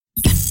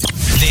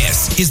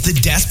This is the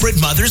Desperate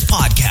Mothers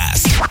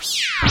Podcast.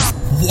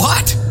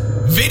 What?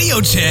 Video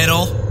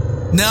channel?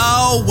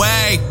 No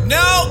way.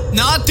 No,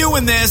 not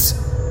doing this.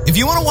 If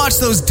you want to watch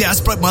those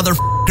desperate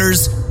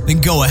motherfuckers,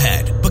 then go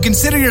ahead. But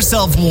consider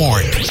yourself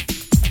warned.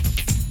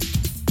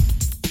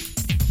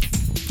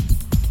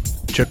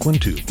 Check 1,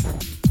 2.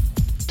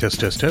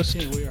 Test.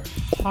 Yeah, we are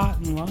hot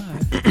and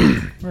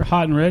live. We're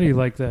hot and ready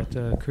like that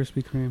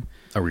Krispy Kreme.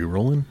 Are we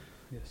rolling?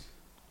 Yes.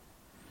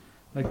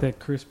 Like that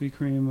Krispy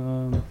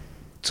Kreme.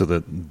 So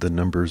the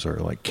numbers are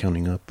like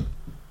counting up?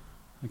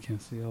 I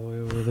can't see all the way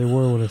over. They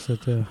were when I said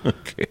that.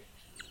 Okay.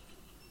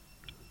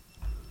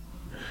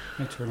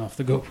 I turn off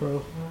the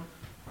GoPro.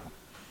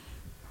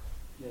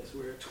 Yes,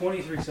 we're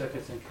 23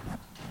 seconds in.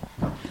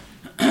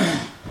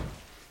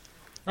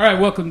 All right,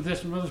 welcome to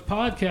Desperate Mothers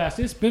Podcast.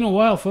 It's been a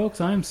while,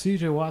 folks. I'm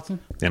CJ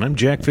Watson. And I'm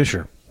Jack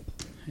Fisher.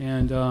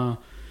 And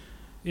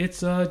it's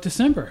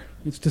December.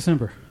 It's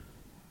December.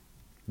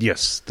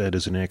 Yes, that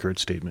is an accurate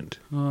statement.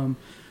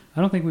 I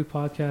don't think we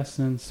podcast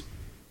since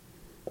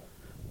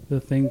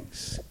the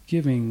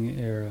Thanksgiving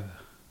era.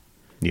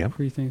 Yeah.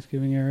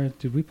 Pre-Thanksgiving era.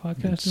 Did we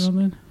podcast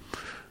around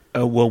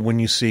then? Well, when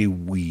you say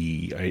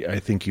we, I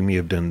think you may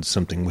have done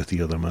something with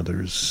the other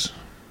mothers.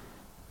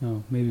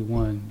 No, maybe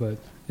one, but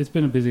it's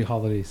been a busy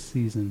holiday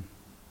season.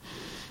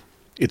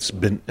 It's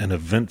been an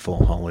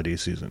eventful holiday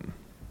season.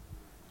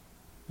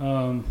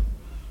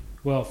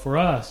 Well, for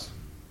us,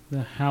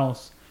 the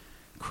house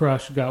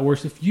crush got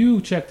worse. If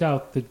you checked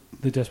out the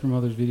Desperate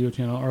Mothers video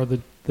channel or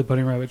the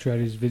Bunny Rabbit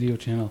Tragedies video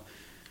channel,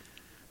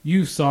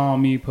 you saw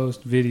me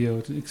post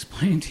video to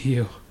explain to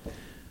you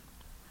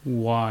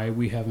why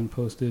we haven't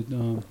posted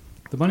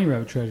the Bunny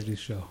Rabbit Tragedies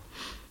show.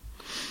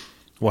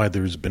 Why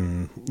there's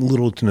been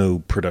little to no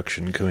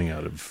production coming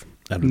out of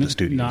the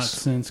studios. Not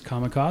since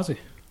Kamikaze.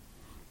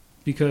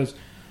 Because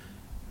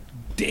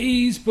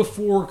days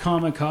before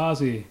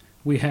Kamikaze,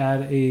 we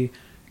had a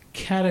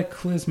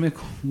cataclysmic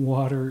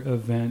water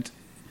event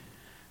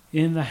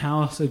in the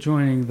house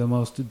adjoining the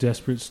most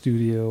desperate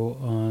studio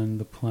on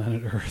the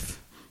planet Earth.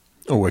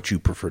 Or what you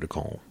prefer to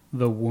call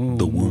the womb.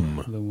 The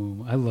womb. The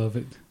womb. I love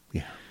it.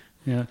 Yeah.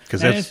 Yeah.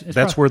 Because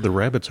that's where the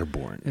rabbits are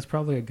born. It's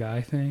probably a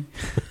guy thing.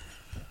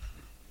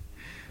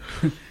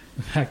 The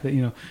fact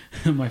that,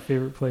 my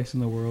favorite place in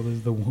the world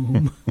is the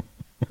womb.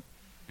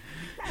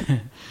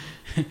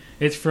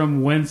 It's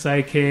from whence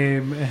I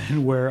came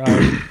and where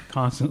I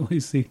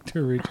constantly seek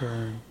to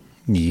return.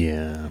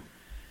 Yeah.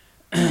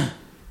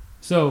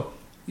 So,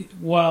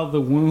 while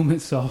the womb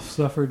itself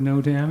suffered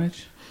no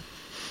damage,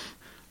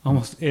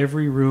 almost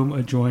every room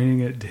adjoining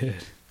it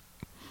did.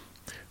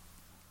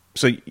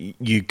 So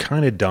you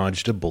kind of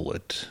dodged a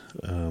bullet.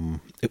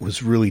 It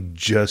was really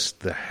just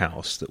the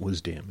house that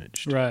was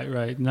damaged.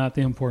 Right. Not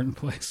the important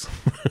place.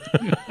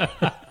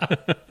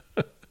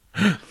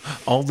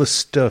 All the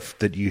stuff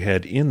that you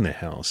had in the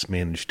house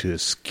managed to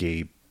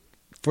escape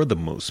for the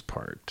most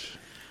part.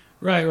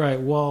 Right.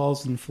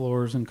 Walls and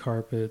floors and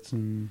carpets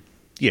and...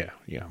 Yeah.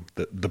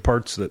 The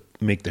parts that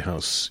make the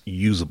house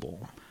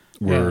usable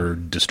were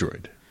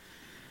destroyed.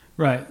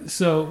 Right.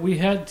 So we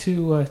had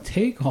to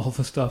take all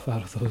the stuff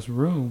out of those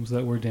rooms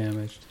that were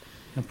damaged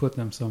and put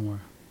them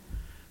somewhere,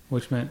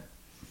 which meant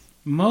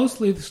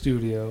mostly the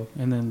studio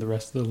and then the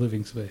rest of the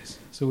living space.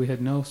 So we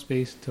had no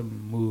space to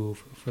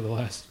move for the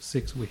last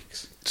 6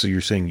 weeks. So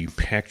you're saying you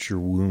packed your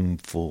womb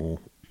full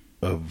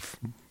of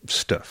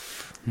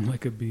stuff.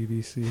 Like a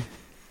BBC.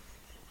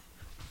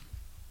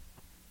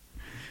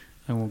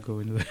 I won't go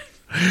into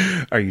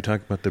that. Are you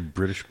talking about the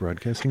British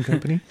Broadcasting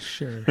Company?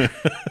 Sure.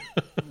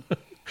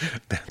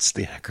 That's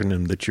the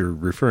acronym that you're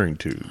referring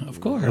to.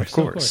 Of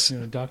course.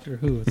 Doctor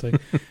Who. It's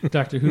like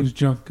Doctor Who's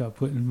junk got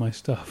put in my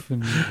stuff.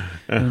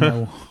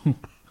 And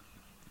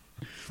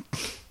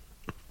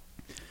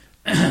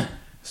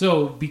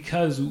So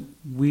because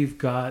we've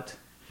got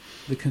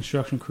the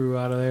construction crew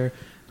out of there,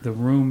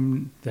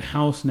 the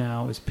house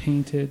now is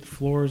painted,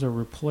 floors are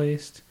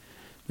replaced,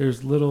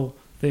 there's little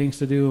things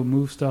to do and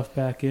move stuff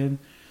back in.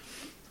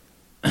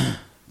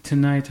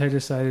 Tonight I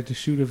decided to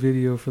shoot a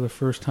video for the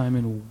first time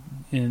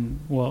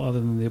other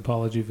than the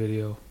apology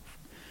video,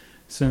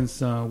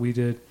 since we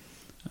did,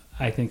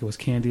 I think it was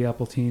Candy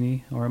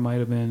Appletini, or it might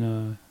have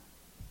been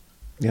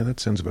yeah, that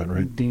sounds about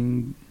right.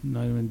 Ding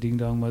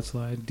Dong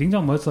Mudslide. Ding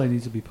Dong Mudslide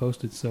needs to be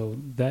posted, so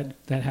that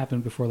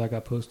happened before that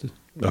got posted.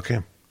 Okay.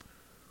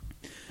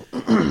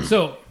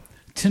 So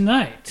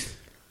tonight,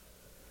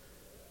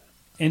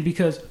 and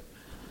because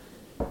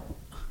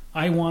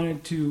I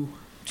wanted to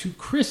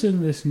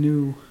christen this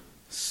new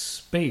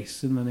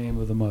space in the name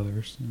of the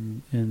mothers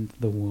and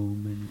the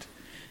womb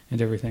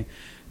and everything,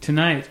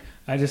 tonight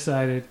I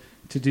decided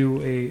to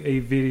do a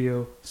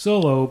video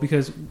solo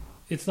because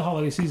it's the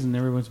holiday season.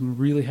 Everyone's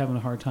really having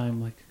a hard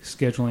time like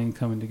scheduling,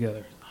 coming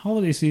together.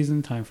 Holiday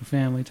season, time for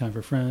family, time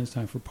for friends,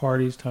 time for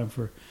parties, time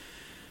for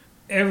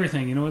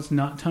everything. It's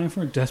not time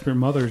for desperate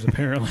mothers,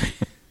 apparently.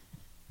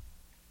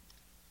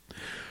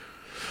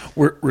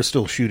 We're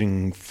still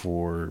shooting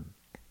for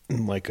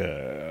like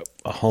a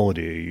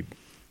holiday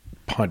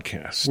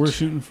podcast. We're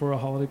shooting for a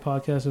holiday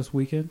podcast this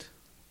weekend.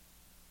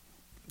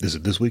 Is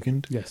it this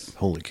weekend? Yes.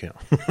 Holy cow.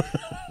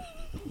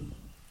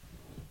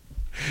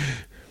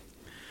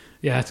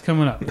 Yeah, it's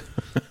coming up.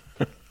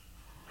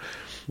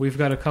 We've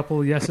got a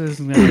couple yeses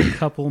and a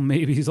couple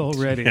maybes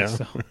already. Yeah.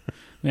 So,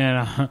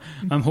 man,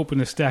 I'm hoping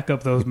to stack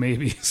up those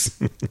maybes.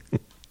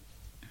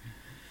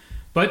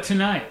 But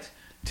tonight,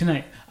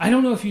 I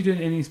don't know if you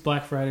did any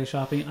Black Friday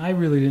shopping. I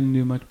really didn't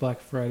do much Black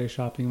Friday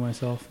shopping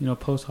myself.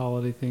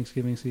 Post-holiday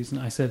Thanksgiving season.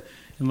 I said,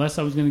 unless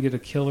I was going to get a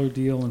killer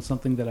deal on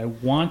something that I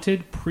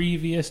wanted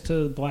previous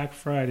to Black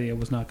Friday, I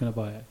was not going to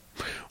buy it.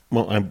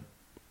 Well,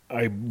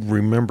 I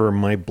remember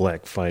my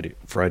Black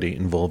Friday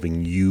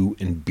involving you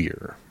and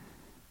beer.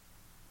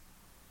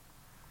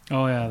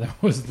 Oh, yeah, there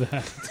was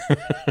that.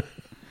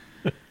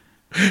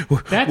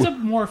 That's a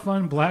more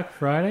fun Black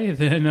Friday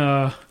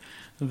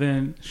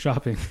than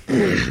shopping.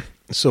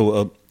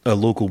 So a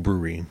local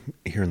brewery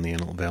here in the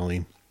Antelope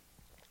Valley,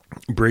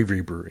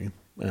 Bravery Brewery,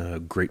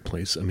 great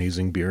place,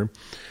 amazing beer.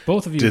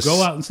 Both of you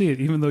go out and see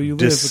it, even though you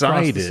live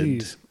across the seas.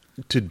 Decided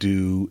to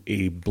do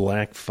a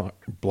Black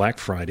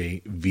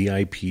Friday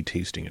VIP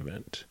tasting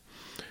event.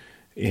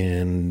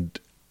 And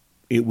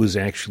it was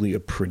actually a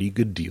pretty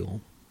good deal.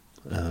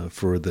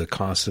 For the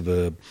cost of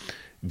a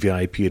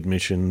VIP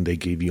admission, they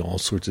gave you all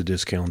sorts of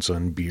discounts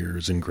on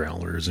beers and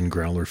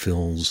growler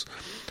fills.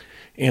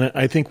 And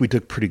I think we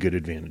took pretty good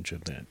advantage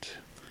of that.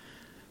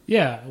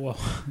 Yeah, well,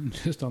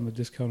 just on the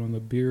discount on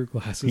the beer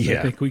glasses, Yeah.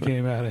 I think we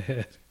came out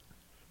ahead.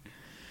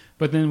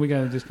 But then we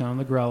got a discount on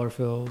the growler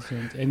fills.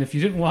 And if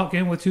you didn't walk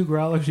in with 2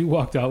 growlers, you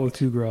walked out with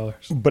 2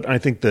 growlers. But I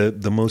think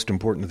the most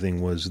important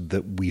thing was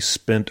that we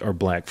spent our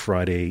Black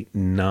Friday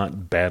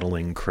not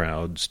battling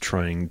crowds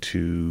trying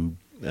to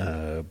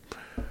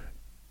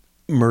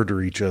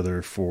murder each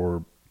other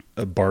for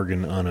a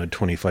bargain on a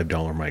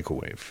 $25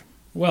 microwave.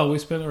 Well, we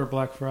spent our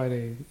Black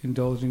Friday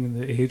indulging in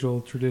the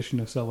age-old tradition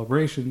of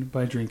celebration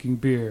by drinking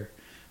beer,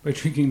 by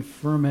drinking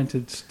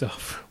fermented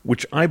stuff.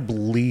 Which I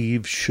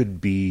believe should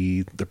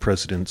be the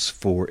precedence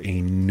for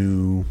a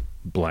new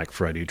Black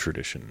Friday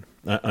tradition.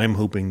 I'm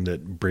hoping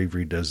that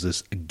Bravery does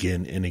this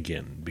again and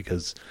again,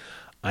 because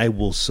I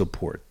will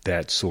support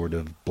that sort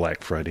of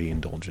Black Friday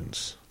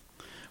indulgence.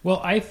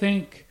 Well, I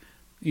think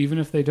even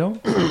if they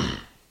don't,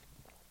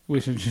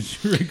 we should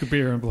just drink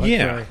beer on Black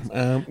Friday.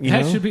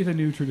 That should be the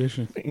new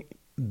tradition.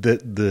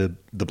 The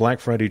Black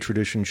Friday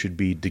tradition should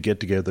be to get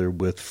together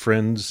with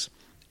friends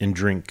and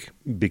drink,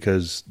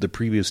 because the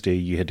previous day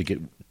you had to get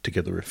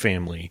together with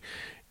family,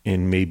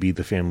 and maybe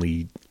the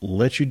family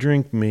let you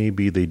drink,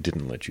 maybe they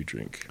didn't let you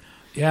drink.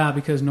 Yeah,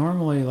 because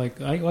normally, like,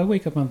 I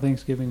wake up on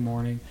Thanksgiving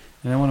morning,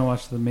 and I want to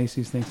watch the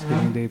Macy's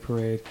Thanksgiving Day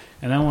Parade,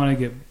 and I want to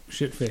get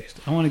shit-faced.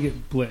 I want to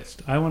get blitzed.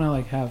 I want to,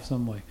 like, have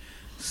some, like,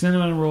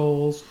 cinnamon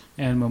rolls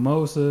and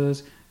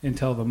mimosas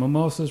until the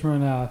mimosas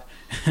run out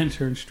and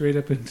turn straight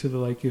up into the,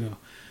 like,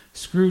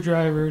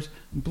 screwdrivers,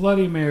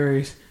 Bloody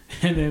Marys,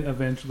 and then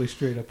eventually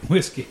straight up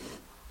whiskey.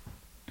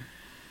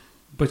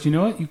 But you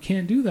know what? You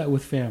can't do that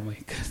with family,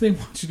 because they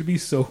want you to be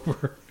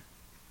sober.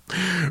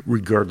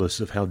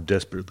 Regardless of how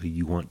desperately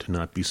you want to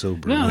not be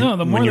sober. No,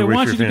 the more they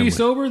want you to be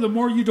sober, the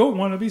more you don't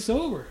want to be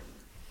sober.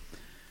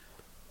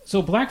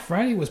 So Black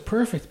Friday was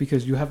perfect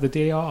because you have the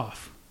day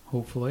off,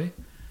 hopefully.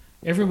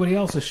 Everybody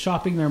else is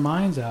shopping their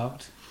minds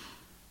out.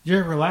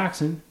 You're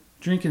relaxing,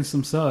 drinking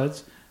some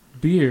suds,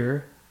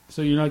 beer,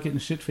 so you're not getting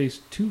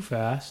shit-faced too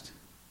fast.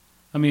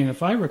 I mean,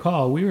 if I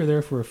recall, we were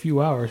there for a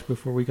few hours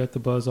before we got the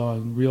buzz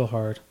on real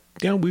hard.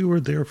 Yeah, we were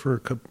there for a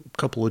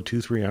couple of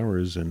 2-3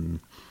 hours, and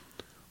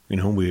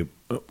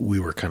we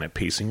were kind of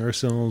pacing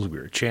ourselves. We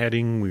were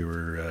chatting. We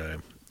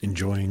were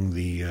enjoying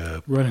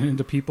the running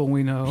into people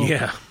we know.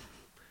 Yeah,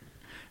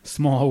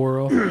 small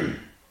world.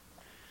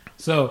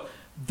 So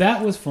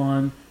that was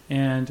fun,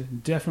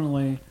 and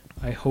definitely,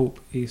 I hope,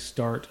 a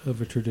start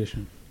of a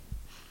tradition.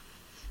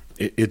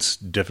 It's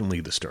definitely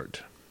the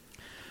start.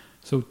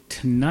 So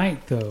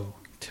tonight, though,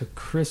 to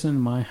christen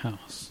my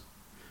house,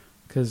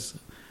 because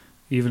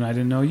even I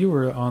didn't know you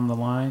were on the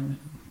line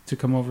to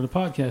come over to the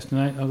podcast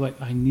tonight. I was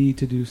like, I need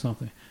to do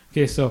something.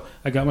 Okay, so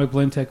I got my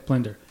Blendtec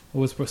blender. It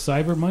was for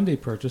Cyber Monday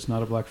purchase,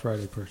 not a Black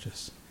Friday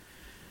purchase.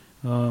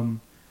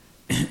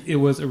 It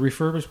was a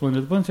refurbished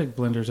blender. The Blendtec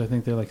blenders, I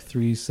think they're like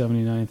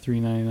 $379,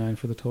 $399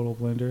 for the total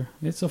blender.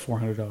 It's a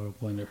 $400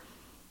 blender.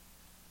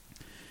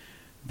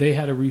 They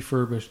had a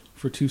refurbished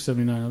for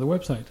 $279 on the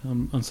website.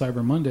 On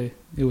Cyber Monday,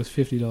 it was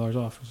 $50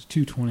 off. It was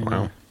 $229.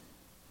 Wow,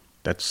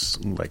 that's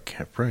like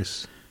half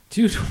price.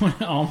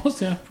 $220, almost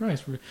half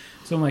price.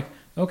 So I'm like,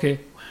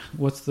 okay,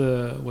 what's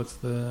the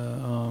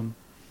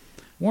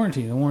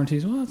warranty? The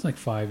warranty's, well, it's like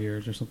 5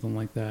 years or something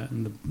like that,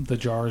 and the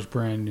jar's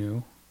brand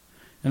new.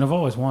 And I've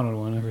always wanted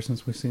one ever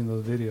since we've seen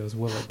those videos.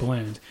 Will it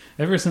blend?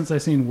 Ever since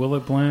I've seen Will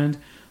it blend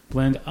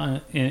in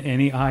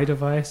any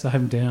iDevice,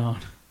 I'm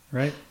down,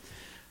 right?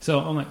 So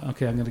I'm like,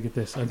 okay, I'm gonna get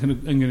this. I'm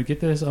gonna get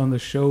this on the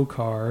show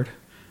card.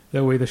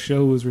 That way, the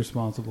show is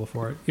responsible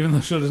for it, even though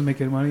the show doesn't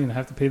make any money and I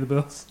have to pay the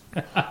bills.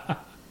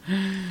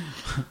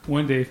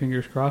 One day,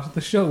 fingers crossed,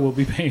 the show will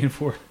be paying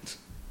for it.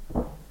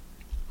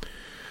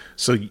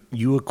 So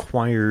you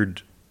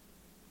acquired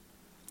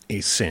a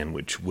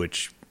sandwich,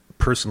 which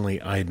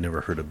personally I had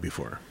never heard of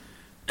before.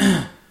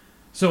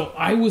 So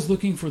I was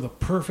looking for the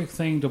perfect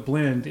thing to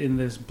blend in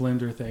this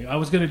blender thing. I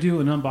was going to do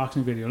an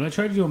unboxing video, and I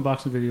tried to do an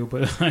unboxing video,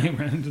 but I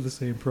ran into the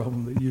same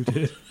problem that you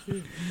did,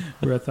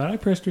 where I thought I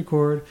pressed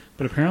record,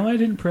 but apparently I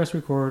didn't press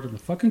record on the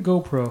fucking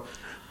GoPro.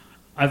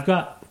 I've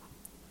got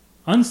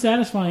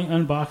unsatisfying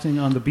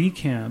unboxing on the B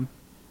cam,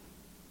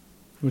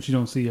 which you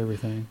don't see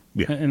everything.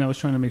 Yeah. And I was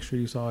trying to make sure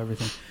you saw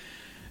everything.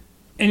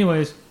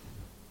 Anyways,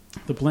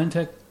 the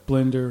Blendtec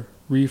blender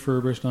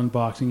refurbished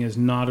unboxing is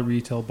not a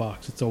retail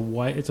box. It's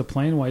a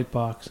plain white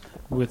box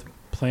with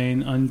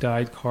plain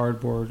undyed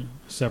cardboard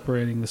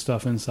separating the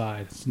stuff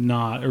inside. It's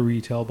not a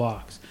retail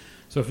box.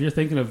 So if you're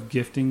thinking of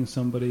gifting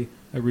somebody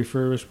a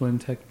refurbished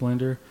Blendtec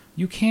blender,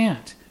 you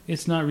can't.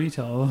 It's not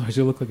retail, otherwise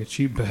you'll look like a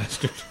cheap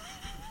bastard.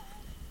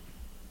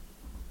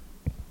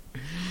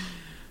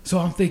 So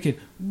I'm thinking,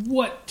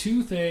 what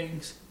two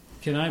things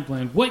can I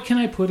blend? What can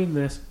I put in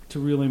this to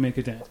really make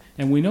a dent?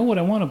 And we know what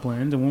I want to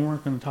blend, and we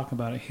weren't going to talk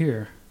about it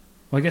here.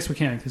 Well, I guess we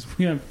can, because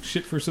we have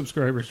shit for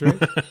subscribers,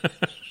 right?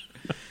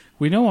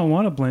 We know I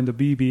want to blend a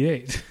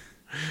BB-8.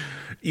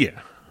 Yeah.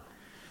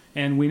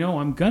 And we know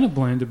I'm going to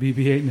blend a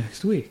BB-8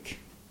 next week.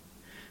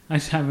 I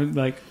just haven't,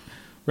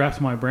 wrapped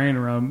my brain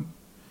around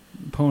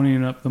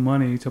ponying up the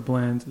money to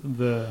blend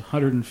the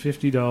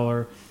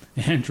 $150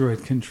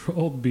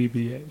 Android-controlled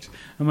BB-8.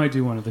 I might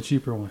do one of the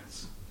cheaper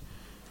ones.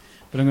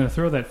 But I'm going to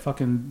throw that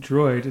fucking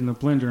droid in the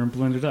blender and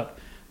blend it up.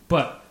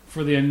 But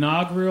for the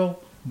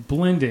inaugural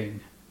blending,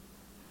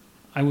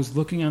 I was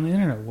looking on the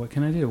internet. What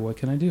can I do? What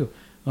can I do?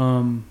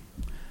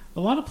 A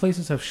lot of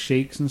places have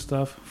shakes and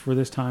stuff for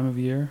this time of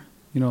year.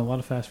 You know, a lot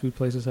of fast food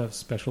places have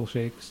special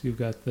shakes. You've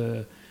got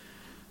the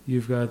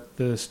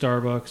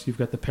Starbucks. You've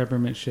got the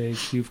peppermint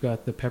shake. You've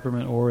got the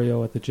peppermint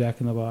Oreo at the Jack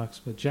in the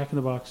Box. But Jack in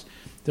the Box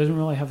doesn't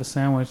really have a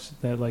sandwich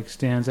that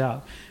stands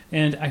out.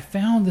 And I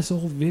found this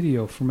old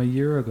video from a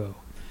year ago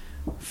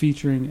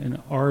featuring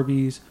an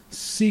Arby's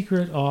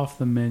secret off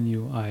the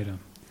menu item.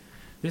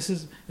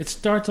 It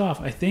starts off,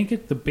 I think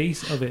at the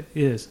base of it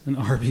is an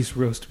Arby's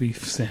roast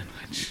beef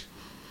sandwich.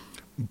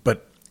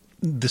 But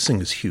this thing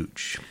is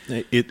huge.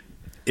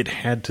 It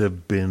had to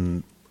have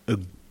been a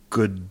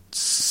good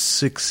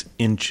 6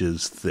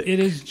 inches thick. It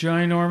is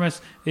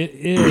ginormous. It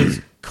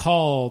is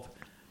called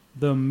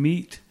the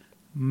Meat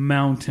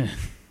Mountain.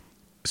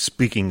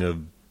 Speaking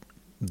of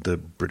the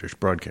British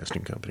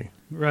Broadcasting Company.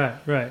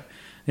 Right.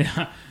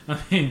 Yeah, I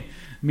mean,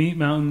 Meat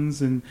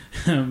Mountains and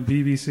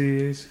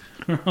BBCs.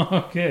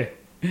 Okay.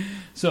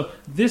 So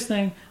this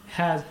thing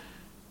has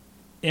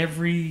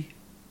it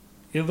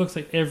looks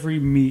like every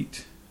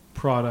meat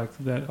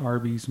product that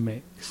Arby's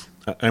makes.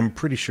 I'm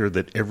pretty sure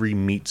that every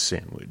meat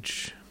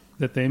sandwich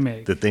that they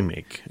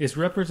make is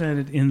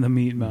represented in the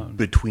Meat Mountain.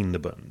 Between the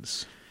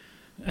buns.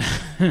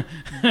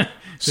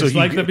 Just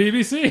like the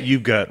BBC.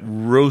 You've got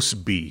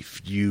roast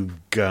beef.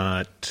 You've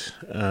got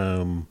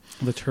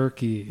the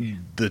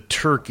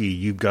turkey.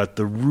 You've got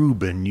the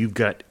Reuben. You've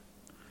got...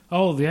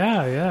 Oh,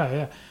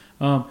 yeah.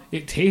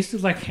 It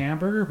tasted like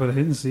hamburger, but I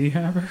didn't see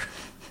hamburger.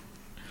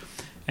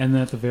 And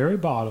then at the very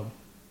bottom,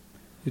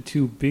 the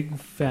 2 big,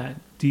 fat,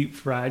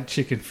 deep-fried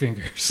chicken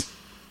fingers.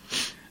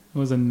 It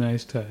was a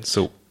nice touch.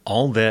 So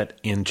all that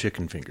in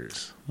chicken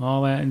fingers.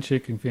 All that in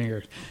chicken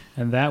fingers.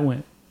 And that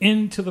went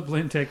into the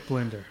Blendtec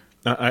blender.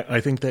 I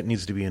think that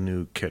needs to be a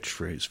new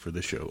catchphrase for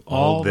the show.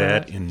 All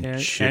that in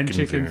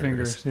chicken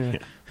fingers. Yeah.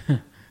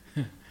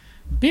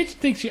 Bitch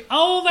thinks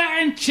all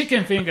that in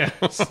chicken fingers.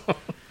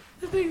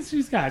 The things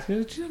she's got.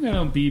 She's not got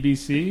no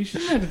BBC.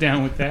 She's not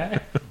down with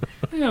that.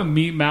 You know,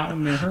 Meat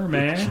Mountain and her,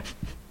 man.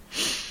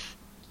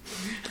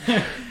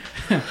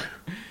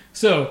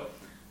 So,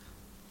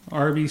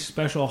 Arby's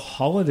special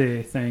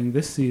holiday thing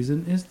this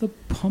season is the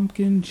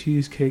pumpkin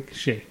cheesecake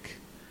shake.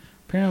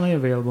 Apparently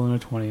available in a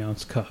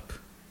 20-ounce cup.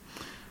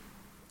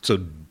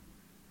 So,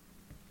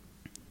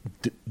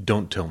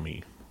 don't tell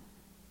me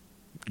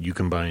you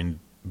combined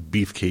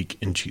beefcake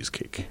and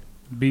cheesecake.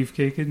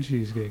 Beefcake and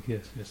cheesecake,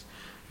 yes.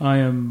 I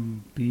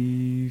am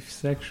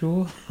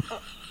beef-sexual.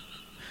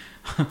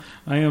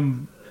 I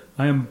am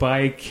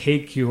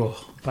bicakeul.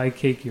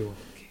 Bicakeul.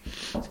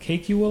 Is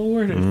cakeul a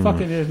word? It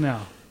fucking is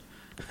now.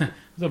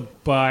 It's a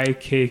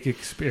bi-cake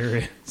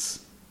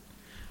experience.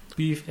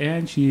 Beef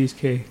and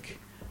cheesecake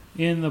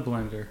in the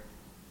blender.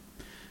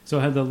 So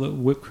I had the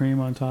whipped cream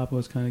on top. I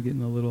was kind of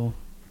getting a little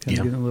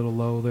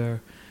low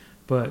there.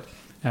 But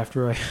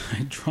after I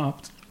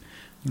dropped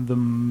the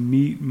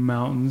Meat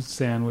Mountain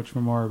sandwich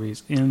from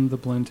Arby's in the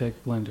Blendtec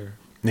blender.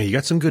 Now, you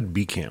got some good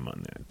B-cam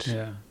on that.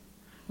 Yeah.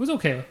 It was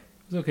okay.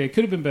 It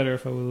could have been better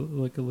if I was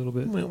a little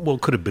bit... Well,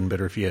 it could have been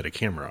better if you had a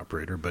camera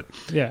operator, but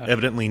yeah.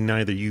 Evidently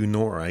neither you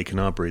nor I can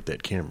operate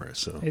that camera.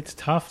 So it's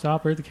tough to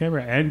operate the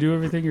camera and do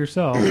everything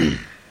yourself.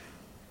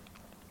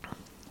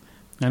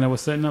 And I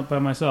was setting up by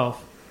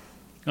myself.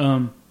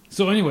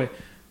 So anyway,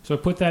 so I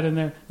put that in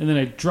there, and then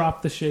I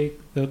dropped the shake,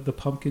 the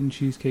pumpkin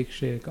cheesecake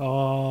shake,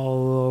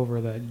 all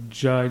over that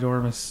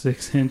ginormous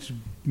 6-inch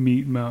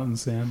Meat Mountain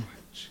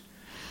sandwich.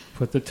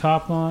 Put the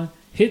top on,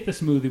 hit the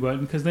smoothie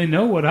button, because they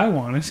know what I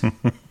wanted.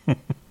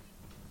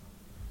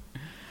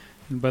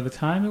 And by the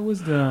time it was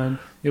done,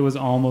 it was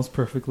almost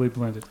perfectly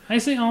blended. I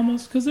say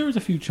almost because there was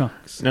a few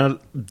chunks. Now,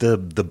 the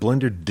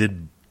blender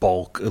did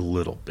bulk a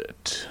little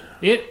bit.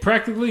 It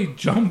practically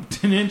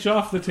jumped an inch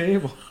off the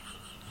table.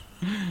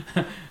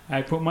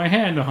 I put my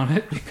hand on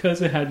it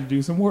because it had to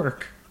do some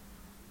work.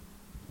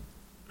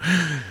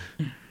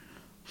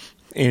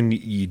 And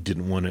you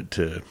didn't want it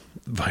to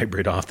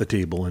vibrate off the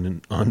table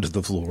and onto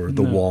the floor,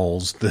 the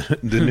walls, the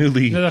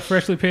newly... The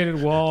freshly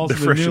painted walls,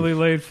 the newly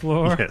laid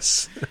floor.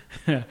 Yes.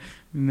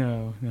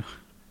 No.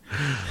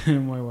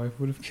 My wife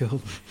would have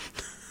killed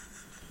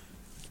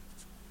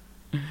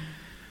me.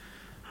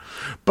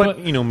 But,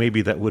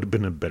 maybe that would have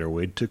been a better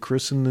way to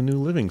christen the new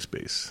living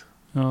space.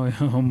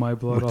 Oh, my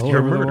blood With all your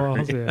over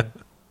murder, the walls,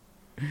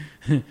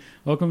 yeah.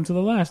 Welcome to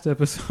the last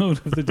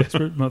episode of the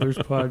Desperate Mothers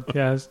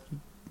Podcast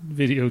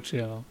video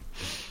channel.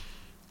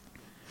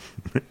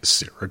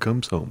 Sarah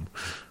comes home.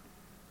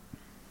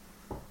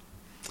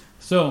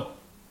 So,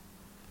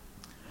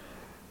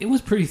 it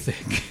was pretty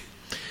thick.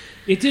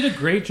 It did a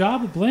great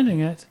job of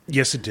blending it.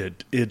 Yes, it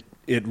did.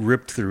 It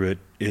ripped through it.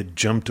 It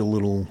jumped a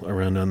little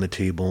around on the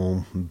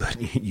table,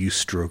 but you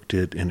stroked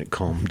it and it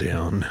calmed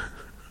down.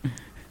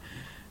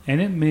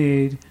 And it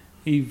made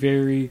a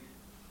very,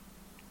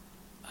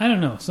 I don't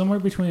know, somewhere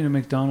between a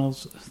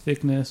McDonald's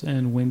thickness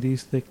and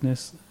Wendy's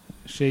thickness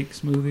shake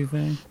smoothie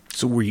thing.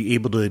 So were you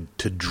able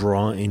to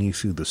draw any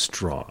through the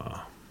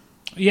straw?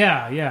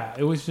 Yeah.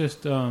 It was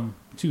just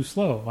too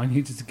slow. I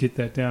needed to get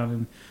that down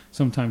in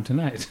sometime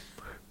tonight.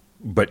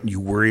 But you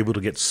were able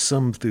to get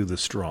some through the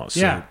straw. So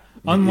yeah.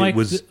 Unlike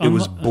it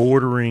was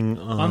bordering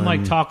on...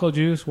 Unlike taco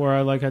juice, where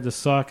I had to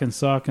suck and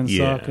suck and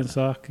suck and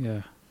suck.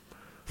 Yeah.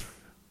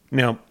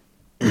 Now,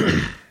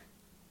 I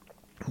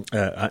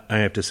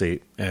have to say,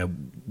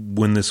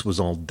 when this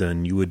was all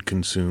done, you would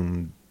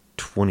consume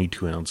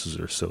 22 ounces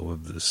or so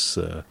of this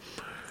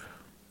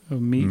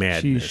meat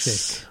madness,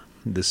 cheese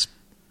shake.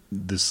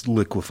 This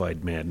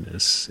liquefied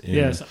madness. And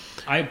yes,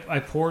 I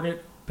poured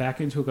it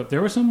back into a cup.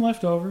 There was some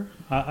left over,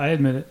 I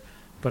admit it,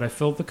 but I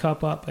filled the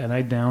cup up and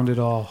I downed it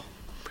all.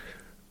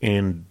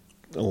 And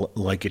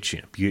like a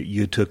champ,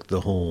 you took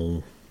the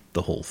whole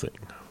thing.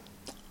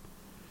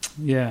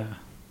 Yeah.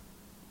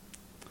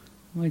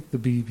 Like the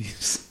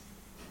BBs.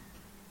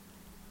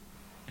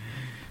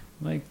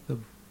 Like the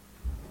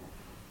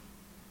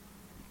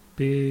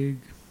big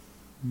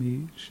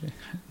meat shake.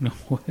 No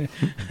way.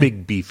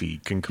 Big beefy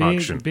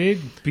concoction. Big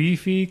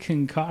beefy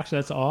concoction.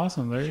 That's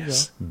awesome. There you go.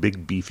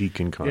 Big beefy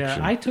concoction. Yeah,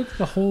 I took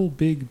the whole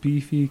big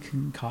beefy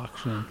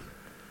concoction.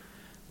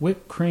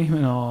 Whipped cream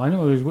and all. I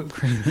know there's whipped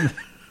cream in it.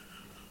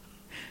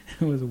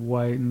 It was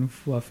white and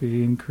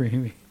fluffy and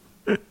creamy.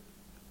 I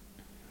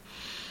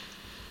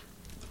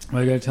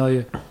gotta tell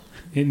you,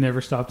 it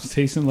never stopped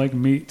tasting like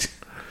meat.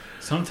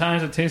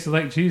 Sometimes it tasted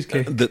like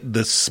cheesecake.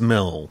 The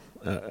smell,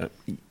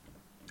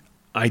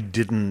 I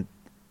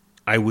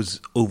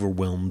was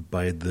overwhelmed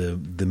by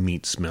the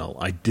meat smell.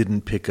 I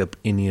didn't pick up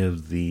any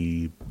of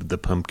the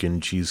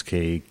pumpkin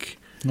cheesecake.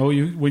 Oh,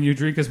 when you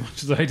drink as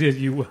much as I did,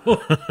 you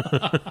will.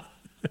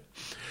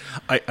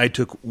 I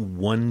took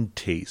one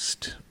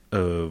taste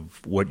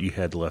of what you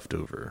had left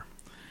over.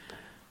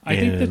 I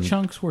think the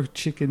chunks were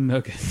chicken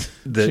nuggets.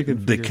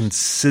 That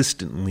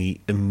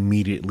consistently,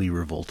 immediately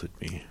revolted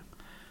me.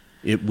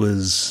 It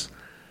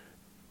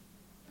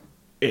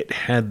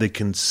had the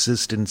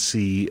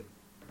consistency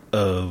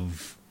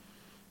of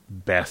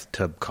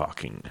bathtub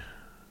caulking.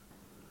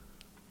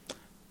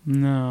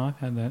 No, I've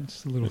had that.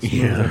 It's a little smoother.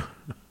 Yeah.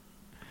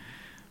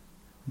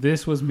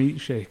 This was meat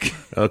shake.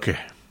 Okay.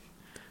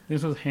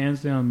 This was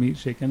hands down meat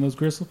shake. And those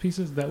gristle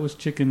pieces, that was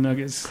chicken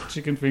nuggets,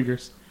 chicken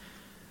fingers.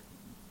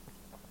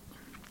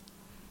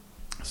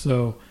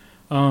 So,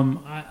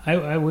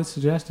 I would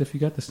suggest if you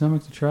got the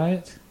stomach to try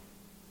it,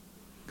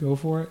 go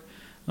for it.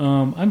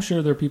 I'm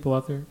sure there are people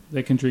out there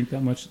that can drink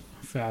that much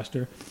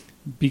faster.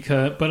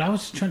 But I was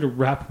just trying to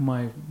wrap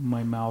my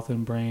mouth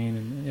and brain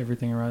and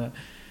everything around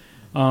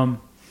that.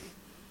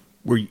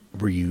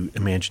 Were you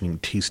imagining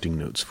tasting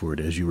notes for it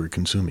as you were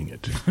consuming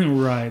it?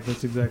 Right,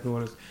 that's exactly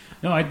what it is.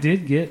 No, I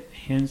did get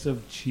hints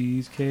of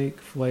cheesecake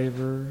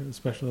flavor,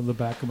 especially on the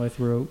back of my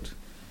throat.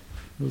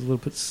 It was a little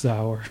bit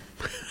sour.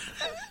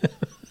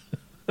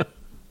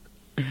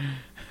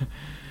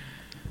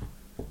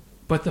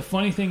 But the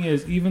funny thing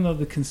is, even though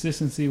the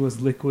consistency was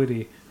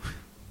liquidy,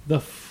 the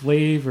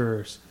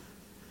flavors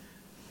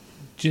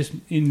just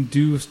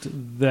induced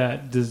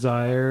that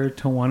desire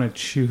to want to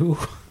chew.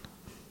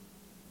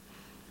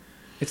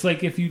 It's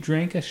like if you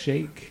drank a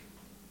shake,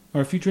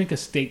 or if you drink a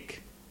steak.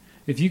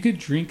 If you could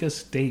drink a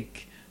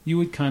steak, you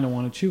would kind of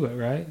want to chew it,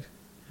 right?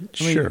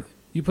 Sure.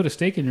 You put a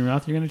steak in your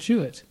mouth, you're going to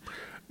chew it.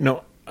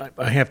 No,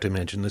 I have to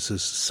imagine this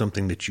is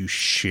something that you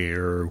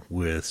share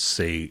with,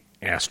 say,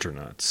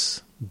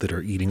 astronauts that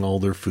are eating all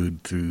their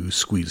food through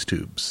squeeze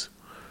tubes.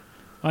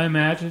 I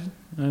imagine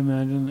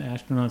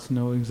astronauts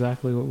know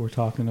exactly what we're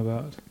talking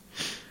about.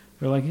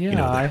 They're like,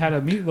 I had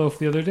a meatloaf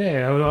the other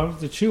day. I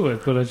wanted to chew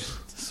it, but I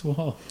just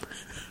swallowed.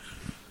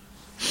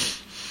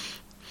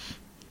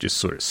 Just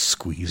sort of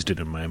squeezed it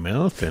in my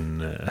mouth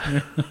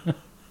and...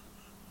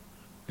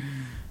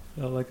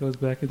 Felt like I was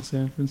back in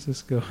San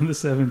Francisco in the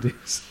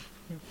 70s.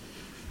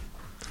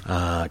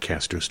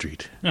 Castro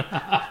Street.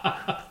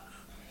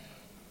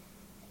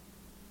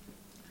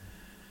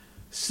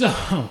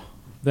 So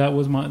that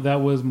was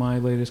my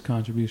latest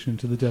contribution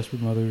to the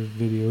Desperate Mothers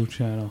video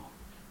channel.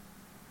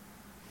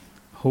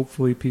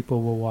 Hopefully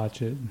people will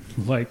watch it,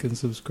 like and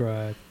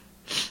subscribe.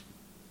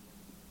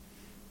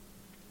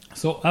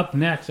 So up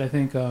next, I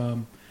think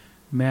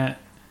Matt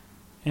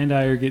and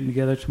I are getting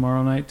together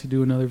tomorrow night to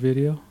do another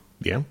video.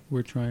 Yeah.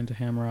 We're trying to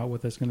hammer out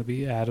what that's going to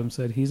be. Adam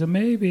said he's a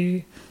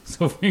maybe,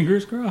 so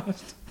fingers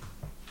crossed.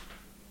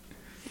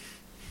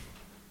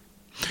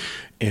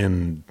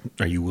 And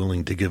are you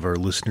willing to give our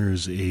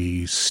listeners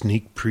a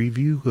sneak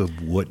preview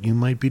of what you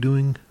might be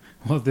doing?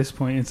 Well, at this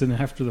point, it's an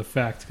after the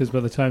fact, because by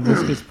the time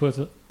this gets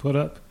put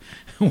up,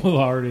 we'll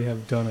already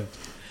have done it.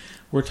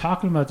 We're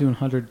talking about doing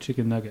 100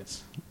 chicken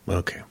nuggets.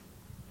 Okay.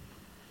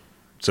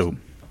 So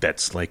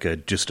that's like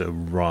just a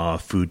raw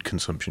food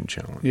consumption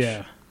challenge.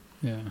 Yeah.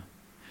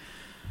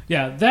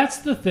 That's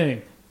the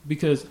thing,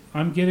 because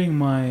I'm getting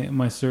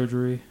my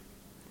surgery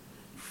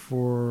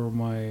for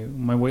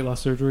my weight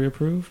loss surgery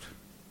approved,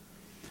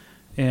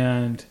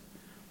 and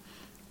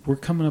we're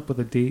coming up with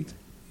a date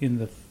in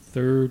the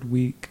 3rd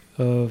week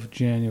of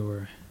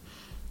January.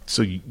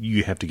 So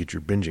you have to get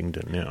your binging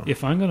done now.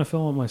 If I'm going to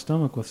fill up my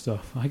stomach with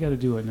stuff, I got to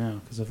do it now,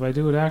 because if I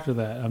do it after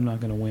that, I'm not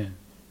going to win.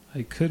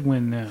 I could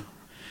win now.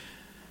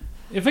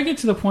 If I get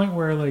to the point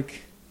where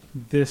like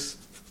this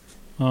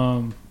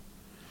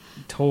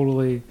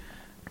totally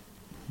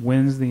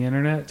wins the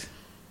internet,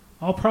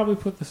 I'll probably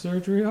put the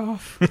surgery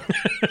off.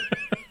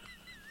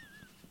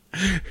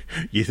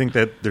 You think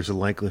that there's a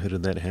likelihood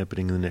of that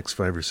happening in the next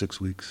 5 or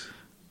 6 weeks?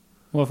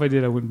 Well, if I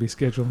did, I wouldn't be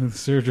scheduling the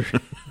surgery.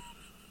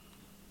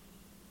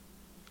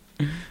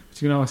 But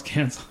you can always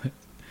cancel it.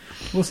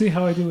 We'll see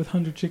how I do with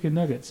 100 chicken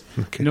nuggets.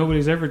 Okay.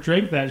 Nobody's ever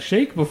drank that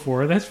shake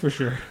before, that's for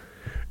sure.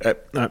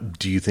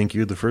 Do you think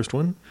you're the first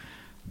one?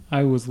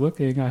 I was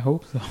looking. I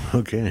hope so.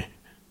 Okay.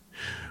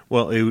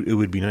 Well, it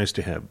would be nice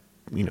to have,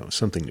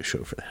 something to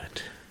show for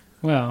that.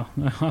 Well,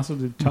 I also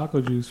did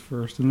taco juice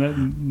first, and that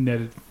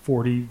netted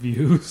 40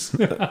 views.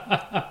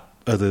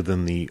 Other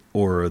than the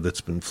aura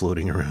that's been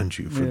floating around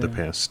you for the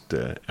past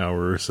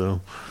hour or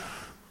so.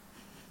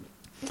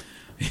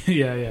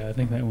 Yeah. I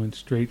think that went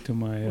straight to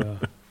my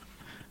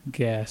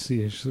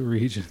gaseous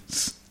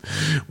regions.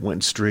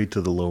 Went straight to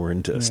the lower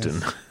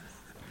intestine.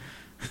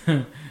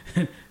 Yes.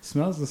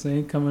 Smells the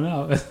same coming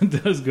out as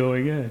it does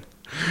going in.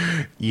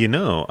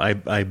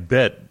 I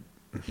bet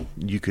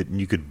you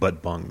could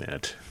butt bong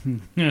that.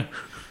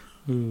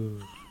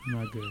 Ooh,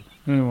 not good.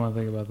 I don't even want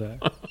to think about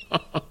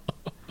that.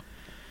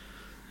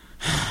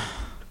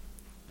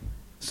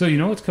 So you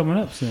know what's coming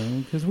up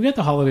soon? Because we got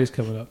the holidays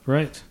coming up,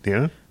 right?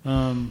 Yeah?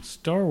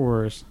 Star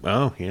Wars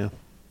Oh, yeah.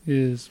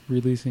 is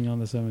releasing on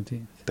the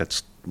 17th.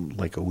 That's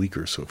like a week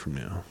or so from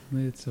now.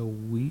 It's a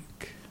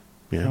week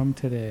Yeah. from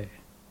today.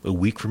 A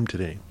week from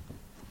today.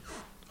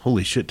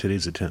 Holy shit,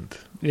 today's the 10th.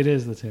 It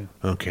is the 10th.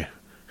 Okay.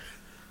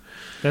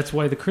 That's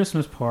why the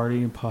Christmas party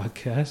and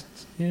podcast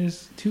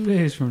is 2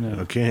 days from now.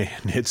 Okay.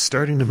 It's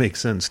starting to make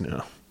sense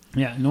now.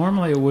 Yeah,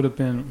 normally it would have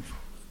been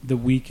the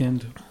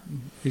weekend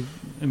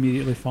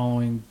immediately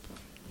following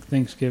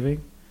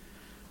Thanksgiving,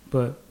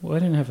 but I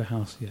didn't have a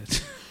house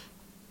yet.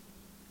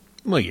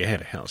 Well, you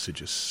had a house.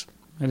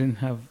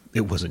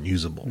 It wasn't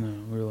usable. No,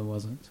 it really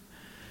wasn't.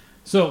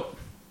 So,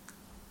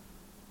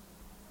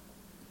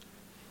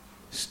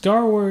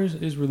 Star Wars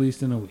is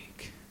released in a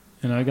week.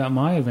 And I got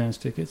my advance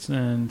tickets,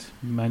 and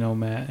I know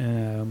Matt and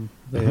Adam,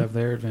 they have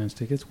their advance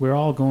tickets. We're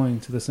all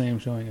going to the same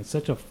showing. It's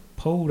such a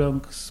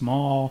podunk,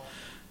 small,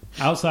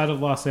 outside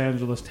of Los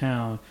Angeles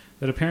town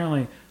that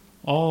apparently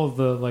all of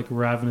the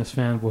ravenous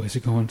fanboys are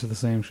going to the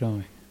same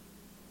showing.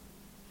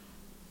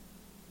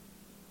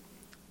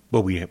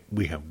 Well,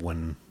 we have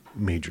one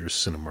major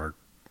Cinemark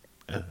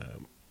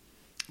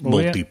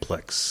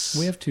multiplex.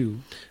 We have two.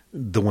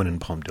 The one in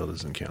Palmdale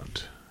doesn't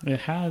count.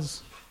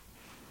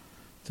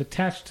 It's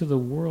attached to the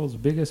world's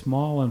biggest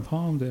mall in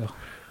Palmdale.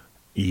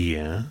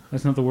 Yeah.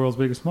 That's not the world's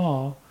biggest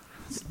mall.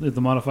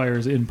 The modifier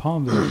is in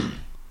Palmdale.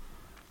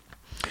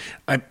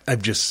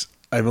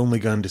 I've only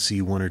gone to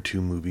see one or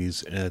two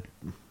movies at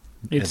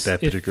that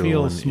particular it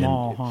feels one.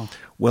 Small, huh?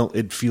 Well,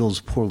 it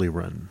feels poorly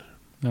run.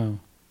 No.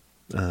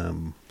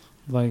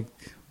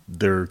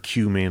 Their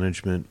queue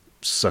management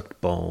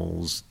sucked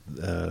balls.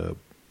 The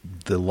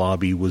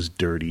lobby was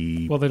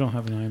dirty. Well, they don't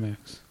have an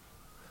IMAX.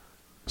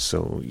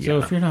 So yeah. So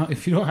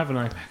if you don't have an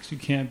IMAX, you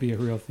can't be a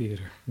real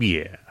theater.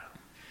 Yeah.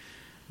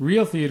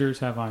 Real theaters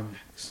have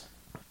IMAX,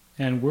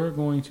 and we're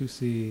going to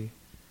see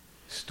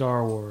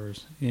Star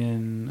Wars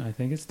in, I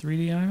think it's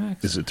 3D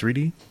IMAX. Is it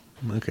 3D?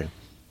 Okay.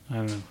 I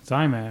don't know. It's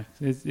IMAX.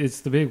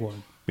 It's the big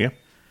one. Yeah.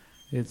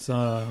 It's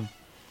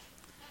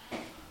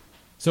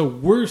So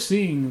we're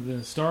seeing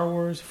the Star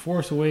Wars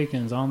Force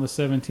Awakens on the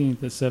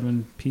 17th at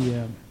 7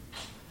 p.m.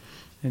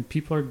 and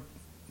people are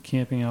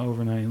camping out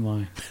overnight in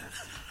line.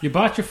 You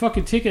bought your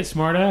fucking ticket,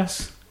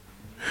 smartass.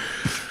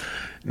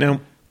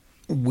 Now,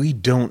 we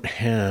don't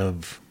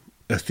have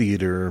a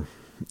theater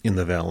in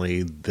the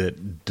valley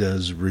that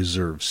does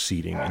reserve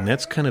seating, and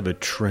that's kind of a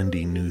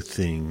trendy new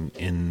thing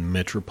in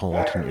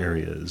metropolitan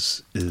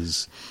areas.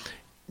 Is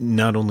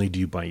not only do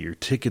you buy your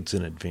tickets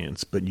in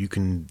advance, but you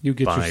can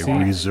buy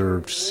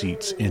reserved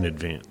seats in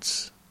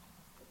advance.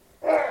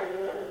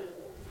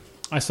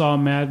 I saw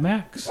Mad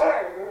Max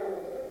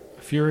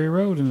Fury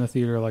Road in the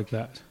theater like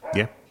that.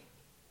 Yeah.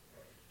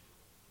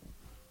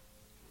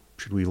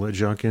 Should we let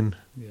Jacques in?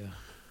 Yeah.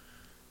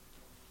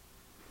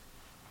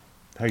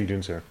 How you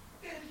doing, Sarah?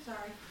 Good, sorry.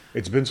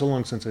 It's been so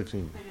long since I've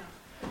seen you. I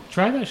know.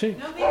 Try that shake.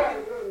 No,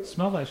 thank you.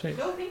 Smell that shake.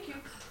 No, thank you.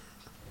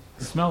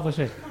 Smell the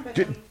shake. Come back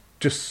J- on me.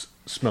 just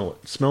smell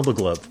it. Smell the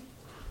glove.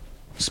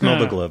 Smell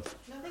the glove.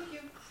 No, thank you.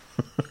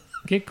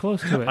 Get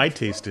close to it. I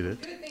tasted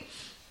it. Good,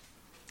 thanks.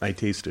 I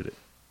tasted it.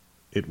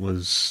 It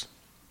was,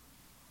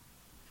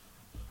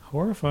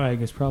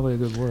 Horrifying is probably a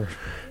good word.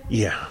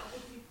 yeah.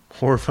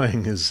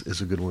 Horrifying is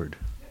a good word.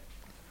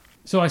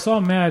 So I saw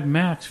Mad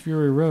Max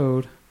Fury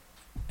Road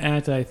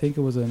at, I think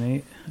it was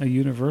a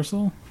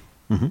Universal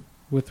Mm-hmm.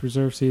 with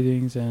reserved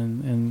seatings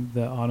and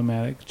the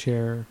automatic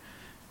chair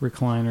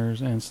recliners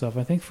and stuff.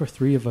 I think for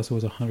 3 of us it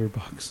was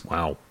 $100.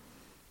 Wow.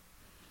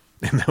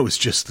 And that was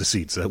just the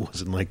seats. That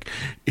wasn't like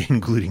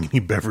including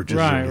any beverages or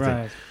Right, anything.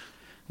 right.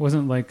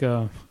 Wasn't like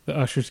the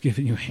ushers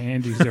giving you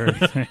handies or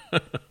anything.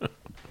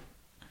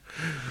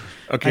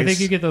 Okay. I think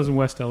you get those in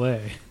West LA.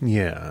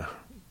 Yeah.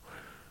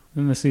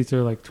 Then the seats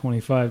are like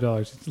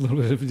 $25. It's a little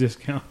bit of a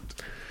discount.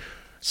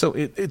 So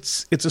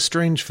it's a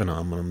strange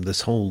phenomenon.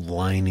 This whole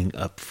lining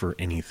up for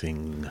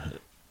anything.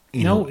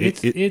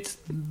 It's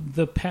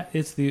the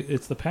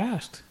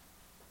past.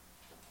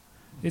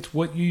 It's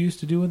what you used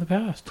to do in the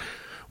past.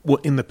 Well,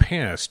 in the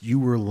past, you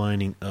were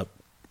lining up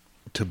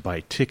to buy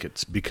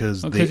tickets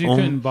because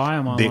couldn't buy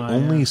them online. They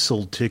only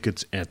sold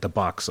tickets at the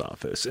box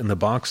office, and the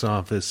box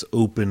office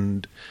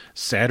opened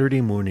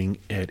Saturday morning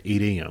at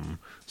 8 a.m.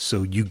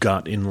 So you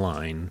got in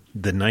line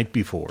the night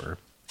before,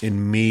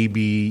 and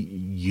maybe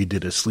you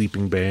did a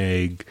sleeping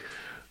bag,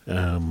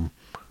 and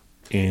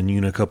you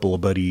and a couple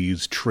of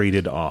buddies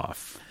traded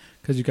off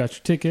Because you got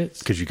your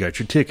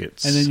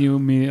tickets. And then you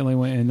immediately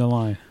went into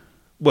line.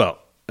 Well,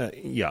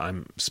 yeah,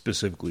 I'm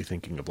specifically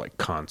thinking of like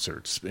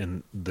concerts,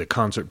 and the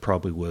concert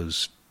probably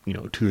was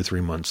 2 or 3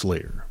 months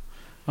later.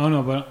 Oh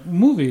no, but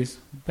movies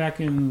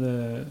back in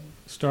the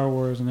Star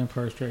Wars and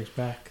Empire Strikes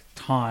Back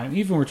time,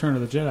 even Return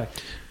of the Jedi,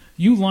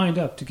 you lined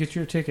up to get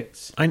your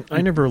tickets.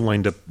 I never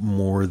lined up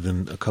more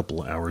than a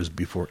couple of hours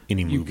before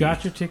any movie. You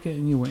got your ticket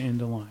and you went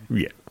into line.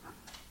 Yeah.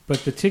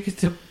 But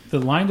the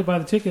line to buy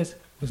the tickets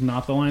was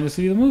not the line to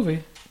see the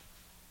movie.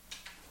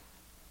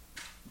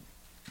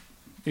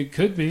 It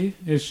could be,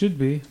 it should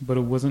be, but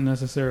it wasn't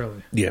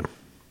necessarily. Yeah.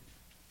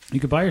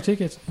 You could buy your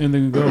tickets and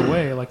then go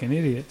away like an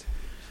idiot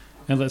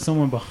and let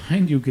someone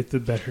behind you get the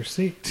better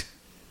seat.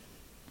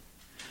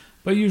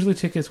 But usually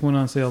tickets went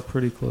on sale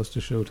pretty close to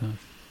showtime.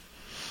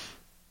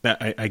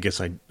 I guess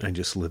I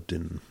just lived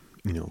in,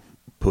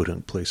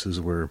 podunk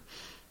places where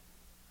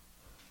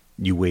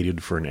you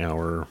waited for an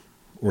hour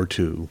or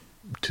two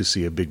to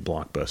see a big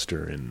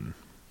blockbuster, and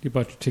You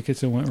bought your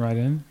tickets and went right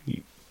in?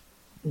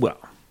 well,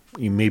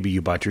 maybe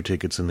you bought your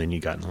tickets and then you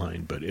got in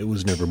line, but it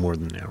was never more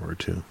than an hour or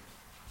two.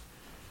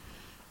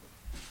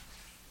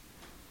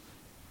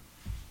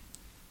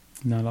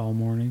 Not all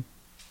morning.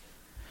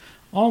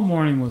 All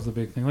morning was the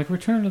big thing. Like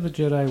Return of the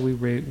Jedi, we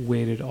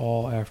waited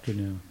all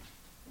afternoon.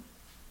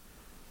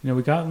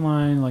 We got in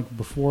line like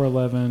before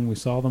 11. We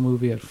saw the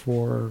movie at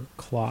 4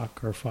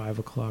 o'clock or 5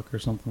 o'clock or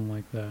something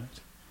like that.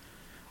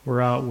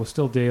 We're out with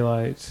still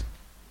daylight.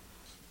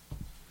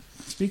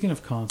 Speaking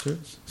of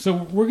concerts, so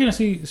we're going to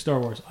see Star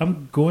Wars.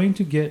 I'm going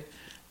to get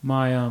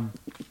my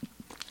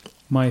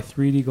my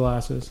 3D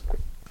glasses,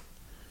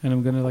 and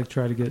I'm going to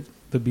try to get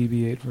the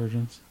BB-8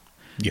 versions.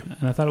 Yeah.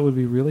 And I thought it would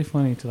be really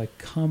funny to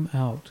come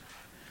out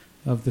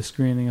of the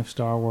screening of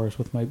Star Wars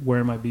with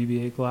wearing my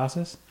BB-8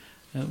 glasses,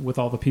 with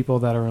all the people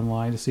that are in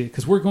line to see it,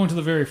 because we're going to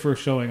the very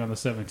first showing on the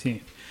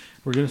 17th.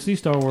 We're going to see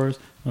Star Wars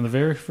on the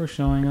very first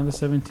showing on the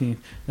 17th.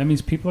 That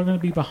means people are going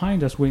to be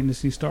behind us waiting to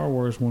see Star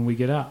Wars when we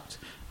get out.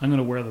 I'm going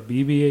to wear the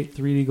BB-8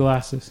 3D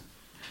glasses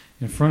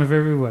in front of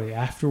everybody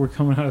after we're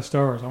coming out of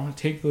Star Wars. I want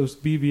to take those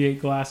BB-8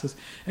 glasses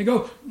and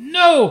go,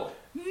 no,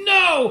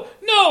 no,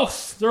 no,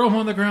 throw them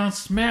on the ground,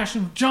 smash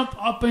them, jump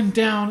up and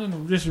down,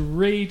 and just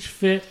rage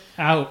fit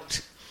out.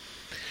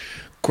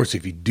 Of course,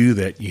 if you do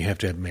that, you have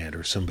to have Matt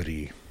or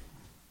somebody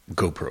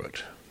GoPro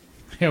it.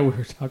 Yeah, we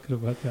were talking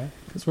about that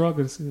because we're all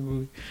going to see the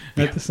movie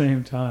at the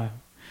same time.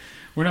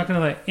 We're not going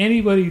to let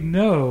anybody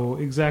know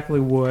exactly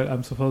what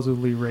I'm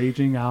supposedly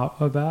raging out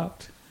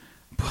about,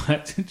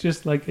 but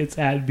just it's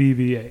at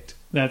BB-8.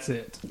 That's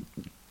it.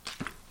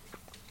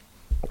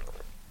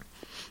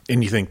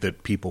 And you think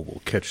that people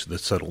will catch the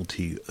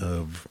subtlety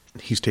of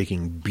he's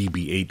taking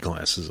BB-8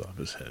 glasses off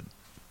his head?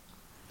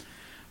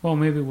 Well,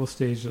 maybe we'll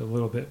stage it a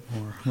little bit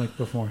more,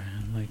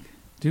 beforehand.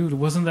 Dude, it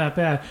wasn't that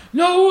bad.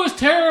 No, it was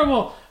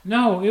terrible.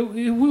 No, it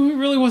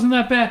really wasn't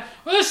that bad.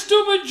 Oh, this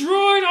stupid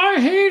droid, I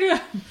hate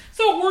it. It's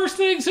the worst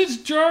thing since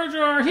Jar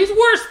Jar. He's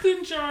worse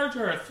than Jar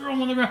Jar. Throw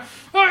him on the ground.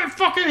 I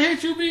fucking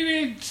hate you,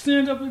 BB.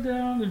 Stand up and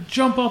down and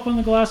jump up on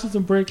the glasses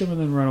and break them and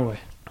then run away.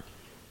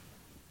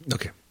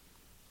 Okay.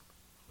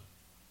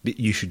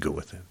 You should go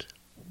with it.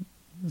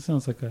 It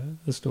sounds like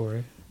a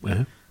story.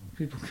 Uh-huh.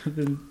 People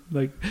then,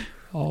 like,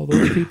 all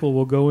those people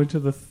will go into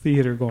the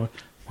theater going,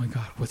 oh my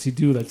God, what's he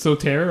do that's so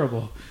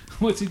terrible?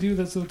 What's he do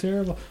that's so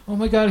terrible? Oh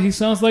my God, he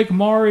sounds like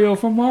Mario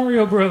from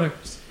Mario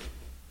Brothers.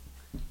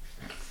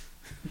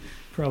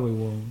 Probably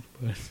won't,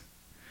 but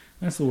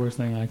that's the worst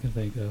thing I can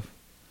think of.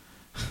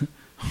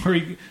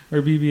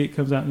 or BB-8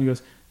 comes out and he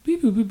goes,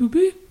 beep, boop, boop, boop,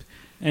 beep,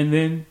 and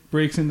then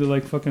breaks into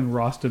like fucking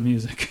Rasta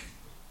music.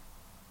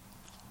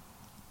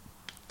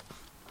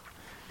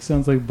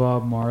 Sounds like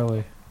Bob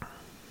Marley.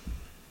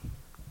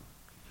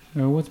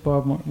 Or what's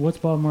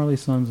Bob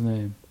Marley's son's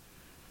name?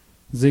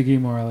 Ziggy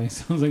Marley.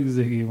 Sounds like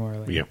Ziggy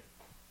Marley. Yep.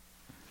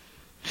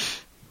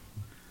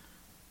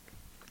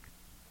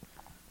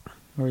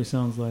 Or he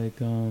sounds like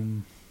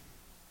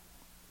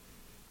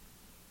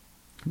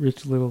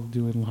Rich Little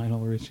doing Lionel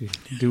Richie,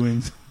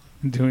 doing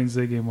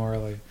Ziggy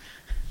Marley.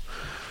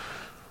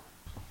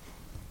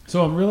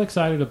 So I'm real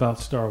excited about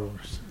Star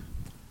Wars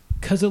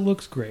because it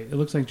looks great. It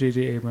looks like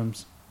J.J.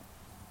 Abrams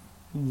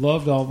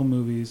loved all the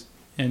movies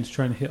and is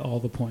trying to hit all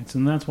the points,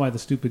 and that's why the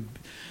stupid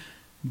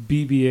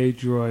BB-8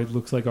 droid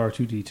looks like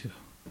R2-D2.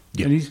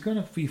 Yeah. And he's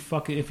gonna be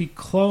fucking, if he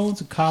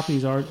clones,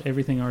 copies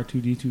everything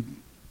R2-D2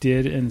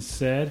 did and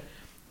said,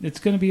 it's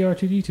gonna be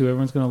R2-D2.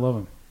 Everyone's gonna love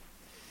him.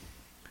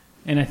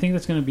 And I think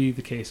that's going to be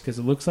the case because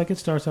it looks like it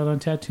starts out on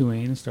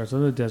Tatooine. It starts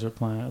on a desert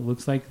planet. It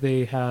looks like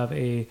they have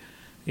a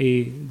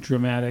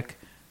dramatic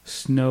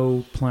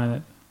snow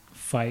planet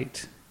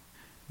fight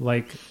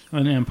like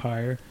an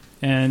Empire,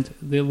 and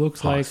it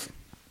looks like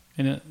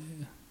it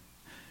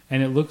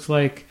looks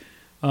like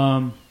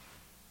the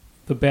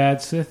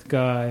bad Sith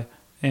guy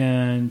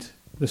and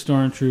the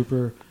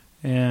Stormtrooper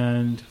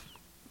and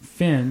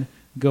Finn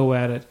go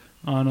at it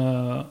on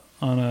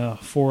a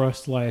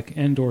forest like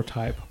Endor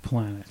type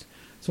planet.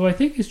 So I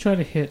think he's trying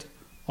to hit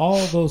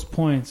all those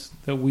points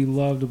that we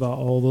loved about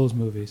all those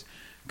movies.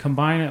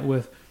 Combine it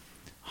with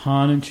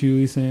Han and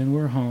Chewie saying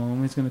we're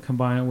home. He's going to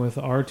combine it with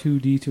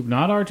R2-D2.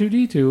 Not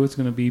R2-D2, it's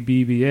going to be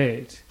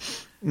BB-8.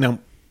 Now,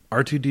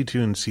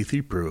 R2-D2 and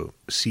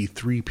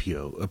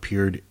C-3PO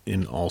appeared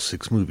in all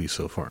 6 movies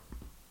so far.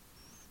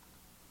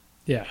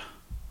 Yeah.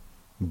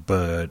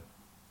 But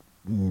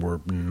we're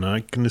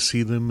not going to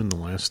see them in the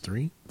last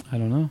 3? I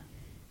don't know.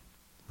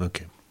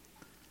 Okay.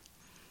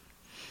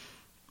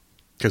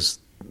 Because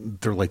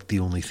they're like the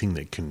only thing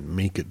that can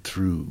make it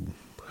through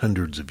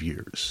hundreds of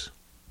years.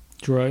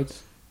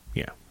 Droids?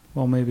 Yeah.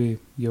 Well, maybe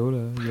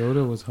Yoda.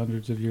 Yoda was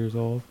hundreds of years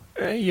old.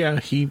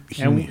 Yeah,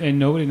 and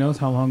nobody knows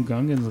how long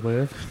Gungans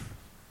live.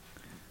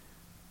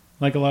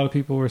 Like a lot of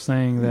people were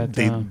saying that...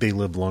 They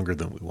live longer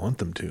than we want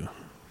them to.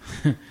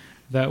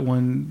 That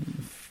one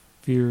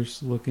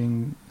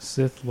fierce-looking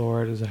Sith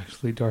Lord is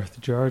actually Darth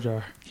Jar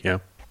Jar. Yeah.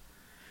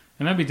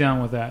 And I'd be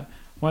down with that.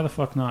 Why the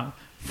fuck not?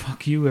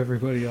 Fuck you,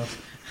 everybody else.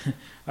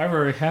 I've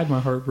already had my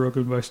heart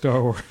broken by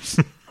Star Wars.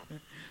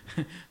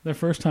 The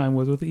first time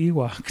was with the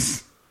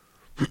Ewoks.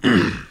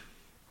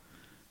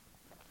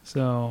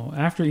 So,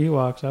 after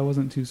Ewoks, I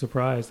wasn't too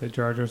surprised that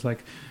Jar Jar's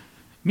like,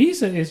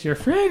 Misa is your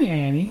friend,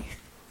 Annie.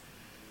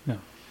 No.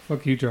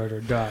 Fuck you, Jar Jar.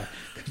 Die.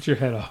 Cut your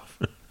head off.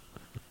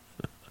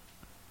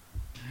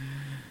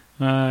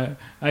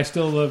 I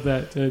still love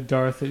that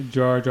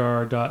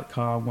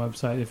DarthJarJar.com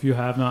website. If you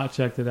have not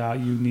checked it out,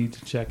 you need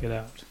to check it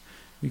out.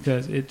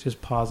 Because it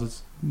just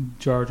posits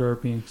Jar Jar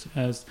Binks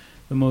as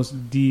the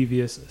most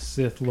devious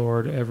Sith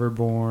Lord ever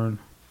born.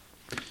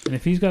 And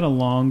if he's got a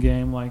long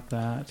game like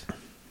that,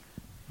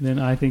 then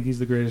I think he's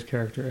the greatest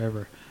character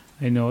ever.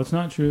 I know it's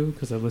not true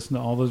because I listened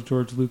to all those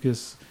George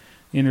Lucas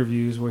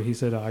interviews where he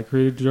said, I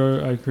created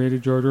Jar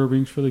Jar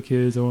Binks for the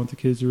kids. I want the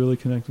kids to really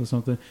connect with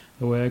something.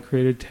 The way I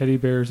created teddy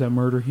bears that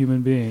murder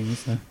human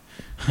beings.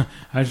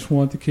 I just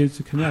want the kids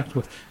to connect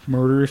with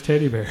murderous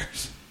teddy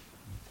bears.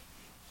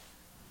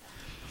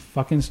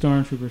 Fucking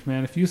Stormtroopers,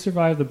 man. If you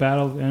survived the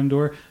Battle of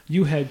Endor,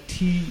 you had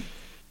PTESD,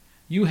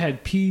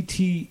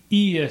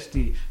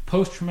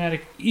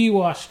 post-traumatic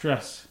Ewok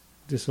stress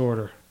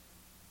disorder.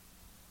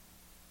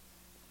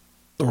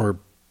 Or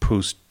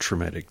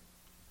post-traumatic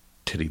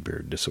teddy bear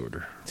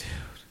disorder. Dude.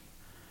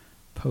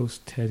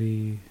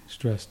 Post-teddy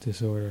stress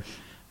disorder.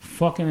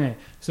 Fucking A.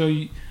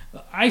 So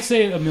I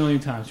say it a million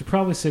times. You're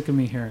probably sick of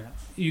me hearing it.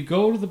 You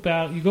go to the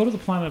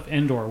planet of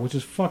Endor, which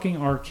is fucking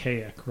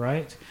archaic,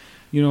 right?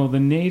 You know,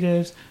 the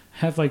natives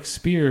have like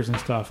spears and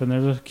stuff, and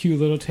there's a cute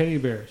little teddy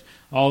bears.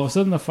 All of a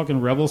sudden, the fucking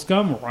rebel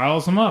scum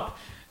riles them up,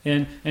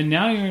 and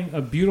now you're in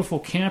a beautiful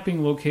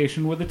camping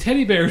location where the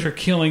teddy bears are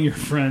killing your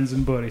friends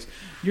and buddies.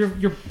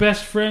 Your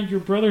best friend, your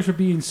brothers are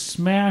being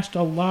smashed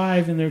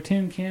alive in their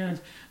tin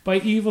cans by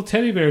evil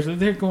teddy bears.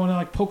 They're going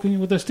like poking you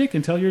with a stick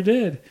until you're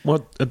dead.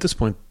 Well, at this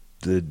point,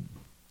 the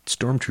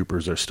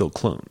stormtroopers are still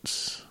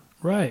clones.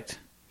 Right.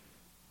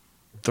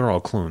 They're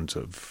all clones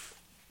of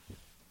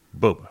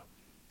Boba.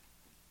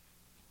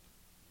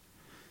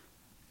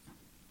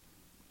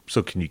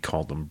 So can you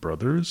call them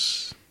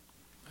brothers?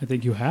 I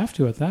think you have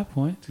to at that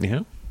point.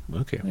 Yeah?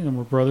 Okay. I think they're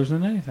more brothers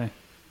than anything.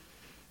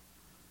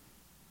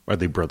 Are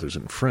they brothers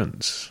and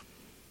friends?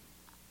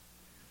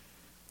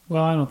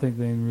 Well, I don't think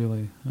they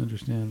really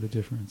understand the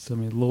difference. I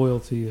mean,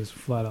 loyalty is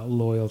flat out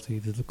loyalty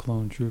to the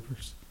clone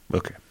troopers.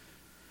 Okay.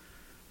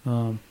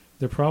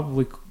 They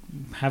probably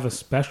have a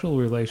special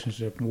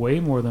relationship, way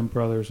more than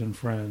brothers and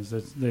friends.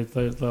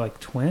 They're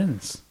like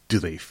twins. Do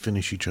they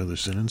finish each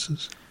other's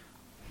sentences?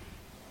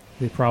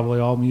 They probably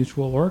all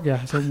mutual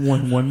orgasm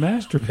when one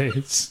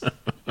masturbates.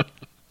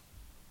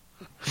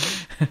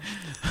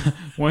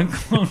 One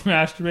clone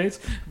masturbates,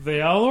 they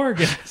all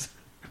orgasm.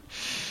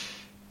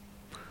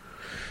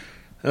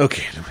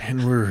 Okay,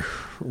 and we're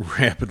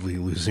rapidly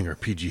losing our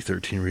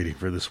PG-13 rating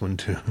for this one,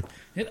 too.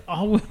 It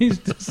always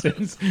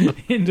descends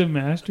into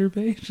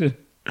masturbation.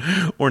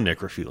 Or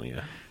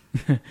necrophilia.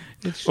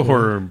 It's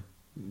Or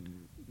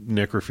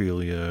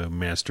necrophilia,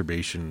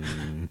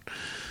 masturbation,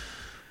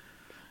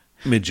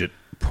 midget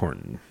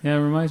porn. Yeah, it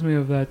reminds me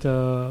of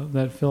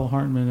that Phil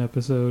Hartman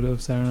episode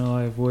of Saturday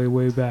Night Live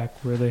way back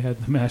where they had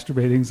the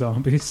masturbating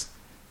zombies.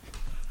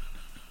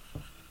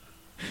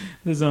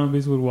 The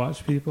zombies would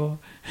watch people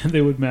and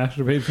they would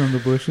masturbate from the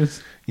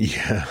bushes.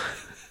 Yeah.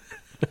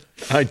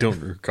 I don't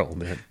recall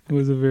that. It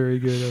was a very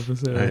good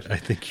episode. I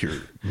think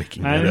you're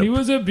making that And up. he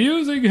was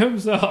abusing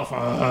himself.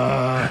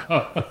 I'm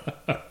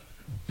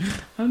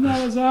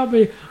not a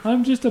zombie.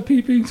 I'm just a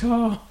peeping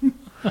Tom.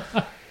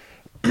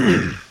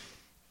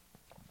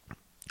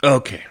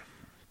 Okay.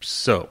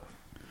 So,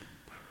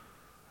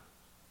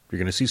 you're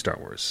going to see Star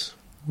Wars.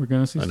 We're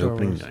going to see on Star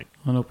opening Wars night.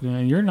 on opening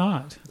night. You're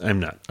not. I'm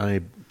not.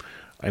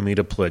 I made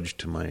a pledge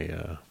to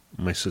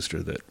my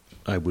sister that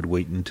I would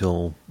wait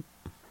until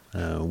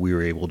we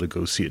were able to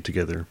go see it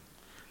together.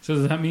 So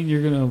does that mean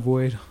you're going to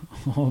avoid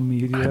all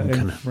media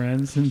and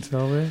friends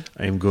until then?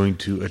 I am going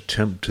to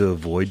attempt to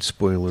avoid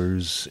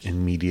spoilers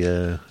in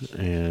media,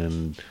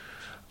 and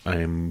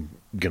I'm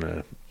going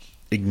to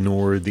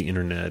ignore the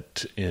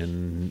internet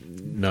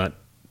and not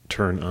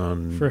turn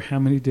on... For how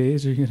many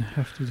days are you going to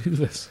have to do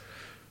this?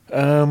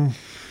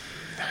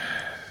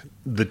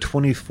 The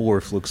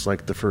 24th looks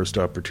like the first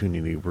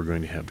opportunity we're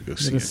going to have to go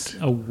see It's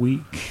it. a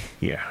week.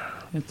 Yeah.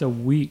 It's a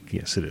week.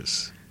 Yes, it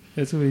is.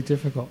 It's going to be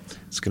difficult.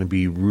 It's going to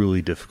be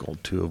really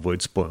difficult to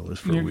avoid spoilers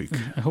for a week.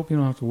 I hope you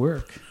don't have to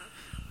work.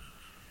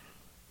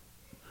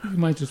 You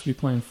might just be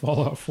playing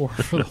Fallout 4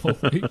 for the whole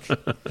week.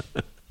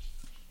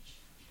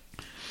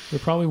 There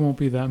probably won't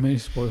be that many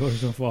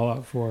spoilers in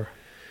Fallout 4.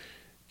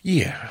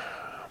 Yeah.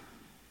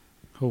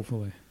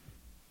 Hopefully.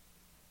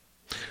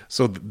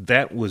 So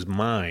that was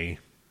my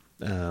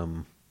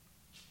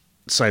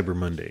Cyber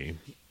Monday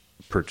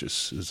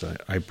purchase. Is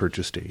I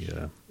purchased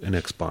an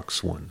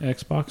Xbox One.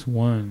 Xbox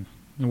One.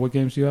 And what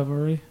games do you have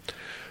already?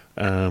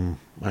 I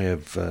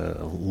have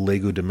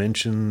Lego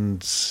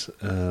Dimensions,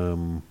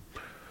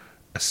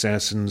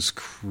 Assassin's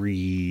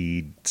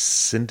Creed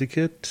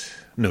Syndicate.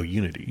 No,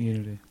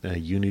 Unity.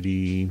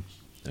 Unity.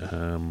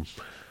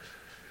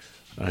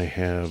 I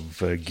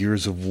have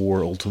Gears of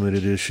War Ultimate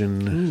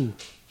Edition. Ooh.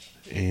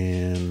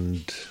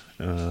 And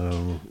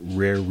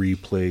Rare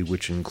Replay,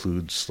 which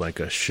includes like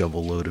a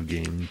shovel load of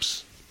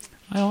games.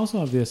 I also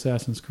have the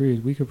Assassin's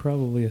Creed. We could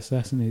probably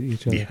assassinate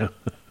each other. Yeah.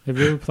 Have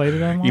you ever played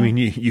it online? You mean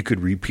you could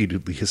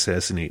repeatedly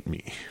assassinate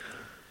me?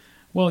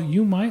 Well,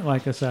 you might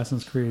like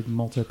Assassin's Creed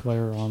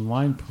multiplayer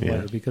online play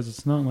Yeah. because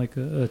it's not like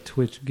a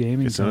Twitch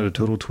gaming. It's not a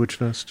total Twitch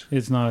fest?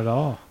 It's not at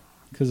all.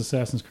 Because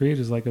Assassin's Creed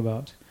is like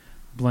about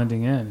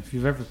blending in. If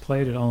you've ever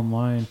played it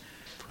online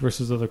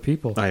versus other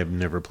people, I have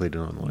never played it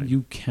online.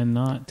 you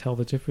cannot tell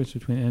the difference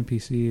between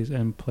NPCs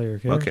and player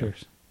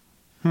characters.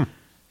 Okay.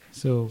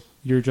 So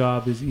your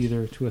job is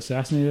either to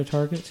assassinate a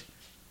target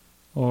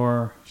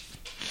or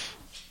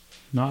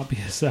not be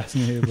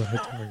assassinated by a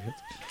target.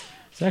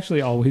 It's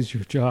actually always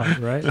your job,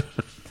 right?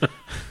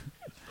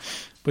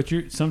 But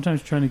you're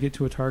sometimes trying to get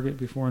to a target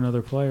before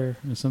another player,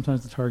 and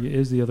sometimes the target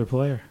is the other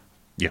player.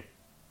 Yeah.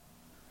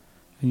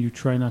 And you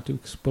try not to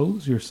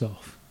expose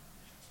yourself.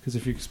 Because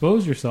if you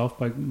expose yourself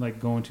by like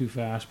going too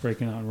fast,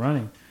 breaking out and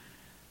running,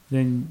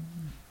 then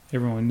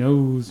everyone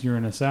knows you're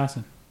an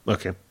assassin.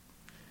 Okay.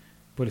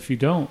 But if you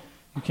don't,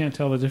 you can't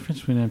tell the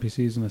difference between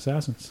NPCs and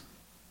assassins.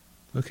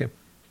 Okay.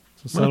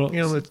 So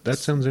Well, that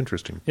sounds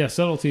interesting. yeah,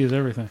 subtlety is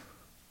everything.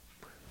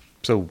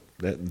 So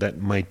that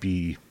might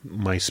be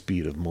my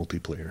speed of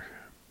multiplayer.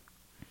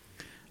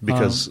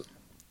 Because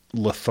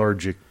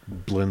lethargic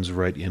blends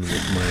right in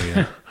with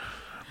my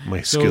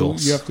my So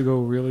skills. you have to go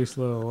really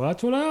slow.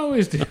 That's what I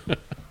always do.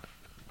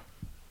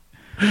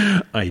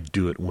 I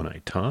do it when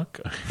I talk.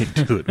 I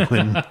do it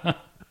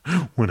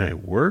when I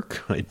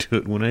work. I do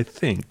it when I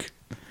think.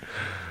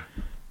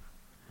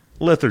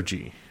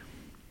 Lethargy.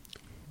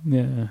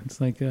 Yeah, it's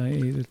like I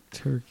ate a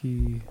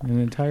turkey, an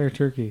entire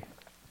turkey,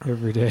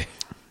 every day.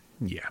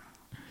 Yeah.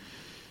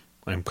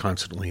 I'm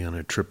constantly on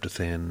a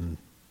tryptophan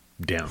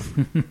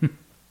down.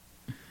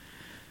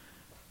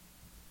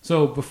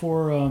 So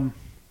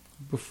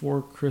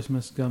before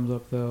Christmas comes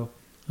up, though,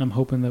 I'm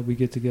hoping that we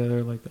get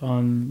together like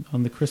on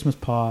the Christmas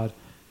pod.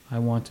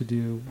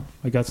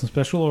 I got some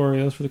special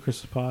Oreos for the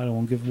Christmas pod. I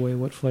won't give away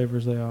what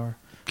flavors they are.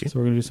 Okay. So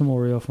we're going to do some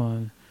Oreo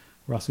fun.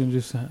 We're also going to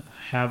just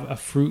have a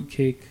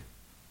fruitcake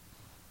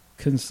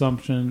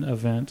consumption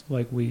event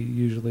like we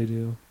usually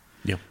do.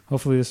 Yeah.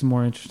 Hopefully this is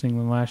more interesting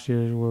than last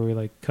year where we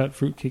like cut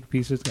fruitcake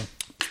pieces.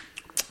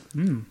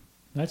 Go,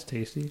 that's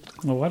tasty.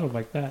 Oh, I don't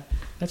like that.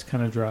 That's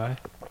kind of dry.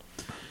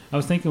 I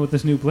was thinking with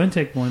this new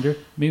Blendtec blender,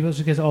 maybe I'll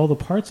just get all the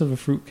parts of a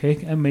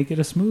fruitcake and make it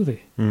a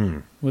smoothie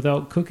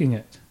without cooking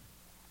it.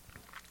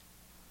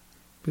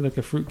 Be like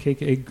a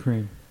fruitcake egg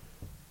cream.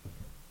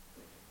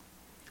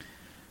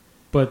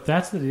 But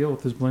that's the deal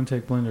with this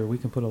Blendtec blender. We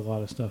can put a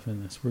lot of stuff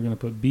in this. We're going to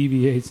put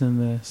BB-8s in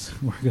this.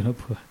 We're going to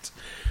put...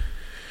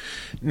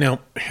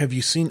 Now, have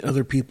you seen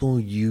other people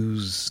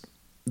use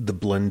the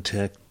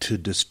Blendtec to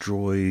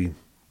destroy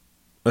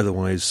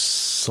otherwise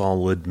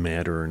solid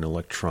matter and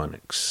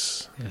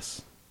electronics?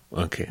 Yes.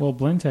 Okay. Well,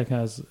 Blendtec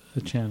has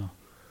a channel.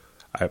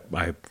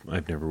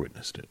 I've never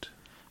witnessed it.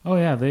 Oh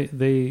yeah, they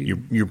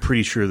You're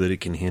pretty sure that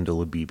it can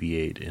handle a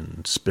BB-8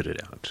 and spit it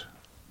out.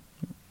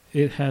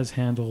 It has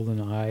handled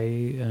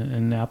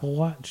an Apple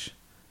Watch,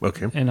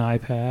 Okay. an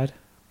iPad.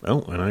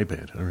 Oh, an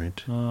iPad. All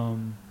right.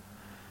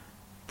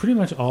 Pretty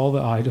much all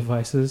the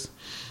iDevices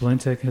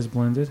Blendtec has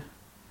blended.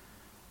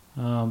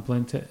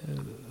 Blendtec.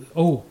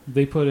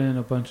 They put in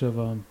a bunch of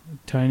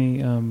tiny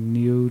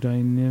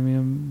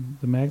neodymium,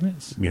 the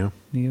magnets. Yeah.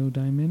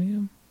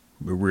 Neodymium.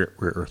 Rare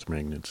earth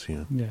magnets.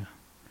 Yeah. Yeah.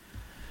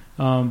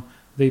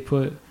 They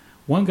put.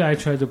 One guy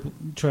tried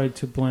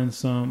to blend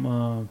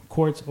some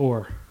quartz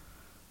ore.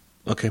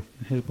 Okay.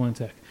 His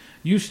Blendtec.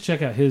 You should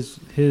check out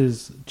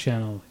his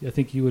channel. I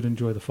think you would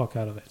enjoy the fuck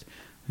out of it.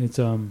 It's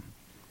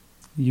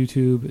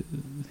YouTube.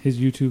 His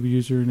YouTube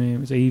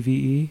username is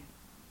AVE.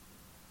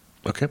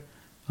 Okay.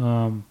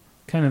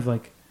 Kind of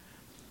like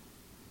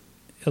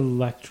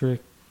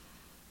electric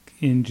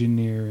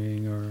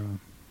engineering or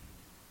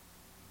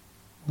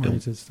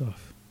oriented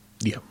stuff.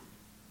 Yeah.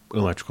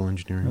 Electrical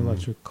engineering.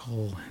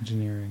 Electrical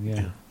engineering.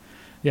 Yeah.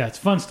 Yeah, it's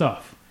fun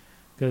stuff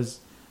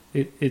because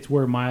it's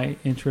where my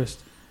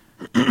interest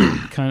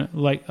kind of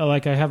like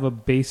I have a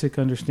basic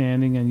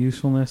understanding and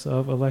usefulness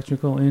of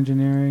electrical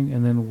engineering,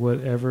 and then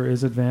whatever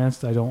is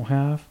advanced I don't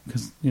have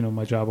because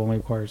my job only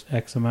requires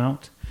X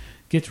amount.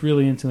 Gets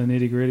really into the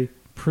nitty gritty.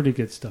 Pretty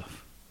good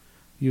stuff.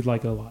 You'd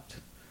like it a lot.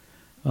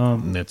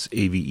 And that's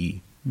AVE.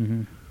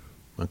 Mm-hmm.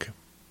 Okay.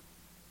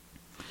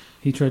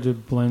 He tried to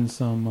blend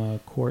some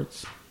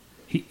quartz.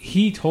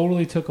 He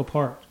totally took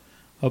apart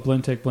a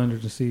Blendtec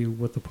blender to see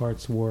what the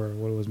parts were,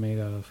 what it was made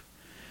out of,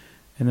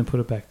 and then put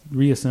it back,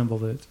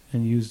 reassembled it,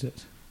 and used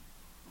it.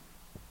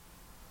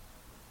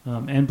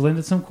 And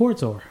blended some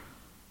quartz ore.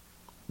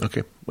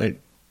 Okay. Wait,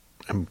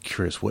 I'm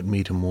curious, what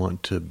made him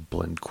want to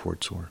blend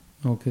quartz ore?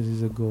 Oh, because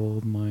he's a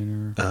gold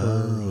miner.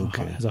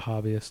 Okay. As a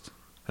hobbyist.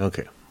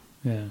 Okay.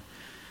 Yeah.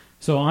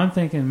 So I'm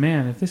thinking,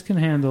 man, if this can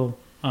handle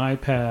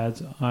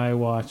iPads,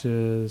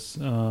 iWatches,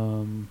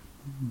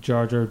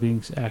 Jar Jar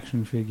Binks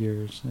action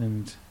figures,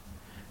 and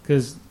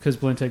because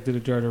Blendtec did a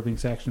Jar Jar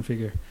Binks action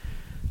figure,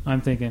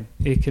 I'm thinking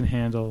it can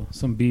handle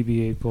some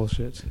BB-8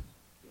 bullshit.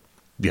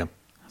 Yeah.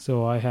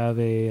 So I have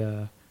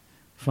a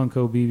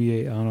Funko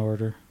BB-8 on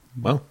order.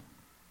 Well,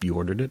 you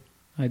ordered it?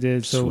 I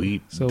did. So,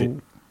 Sweet.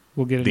 So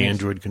we'll get it. The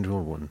Android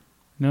controller one.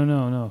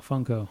 No,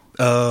 Funko.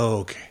 Oh,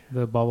 okay.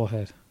 The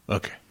bobblehead.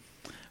 Okay.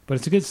 But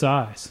it's a good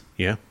size.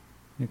 Yeah.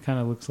 It kind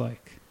of looks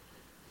like.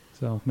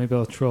 So maybe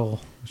I'll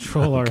troll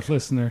our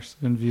listeners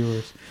and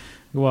viewers.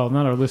 Well,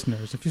 not our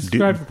listeners. If you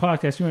subscribe to the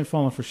podcast, you ain't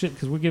falling for shit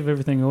because we give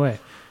everything away.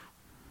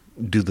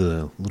 Do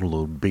the little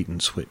old bait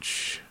and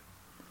switch.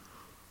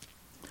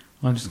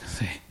 I'm just going to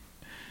say,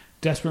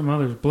 Desperate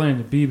Mothers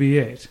blend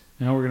BB-8.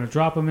 Now we're going to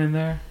drop them in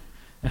there,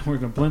 and we're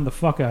going to blend the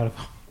fuck out of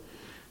them.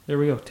 There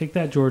we go. Take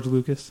that, George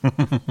Lucas.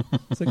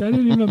 It's like, I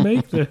didn't even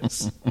make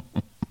this.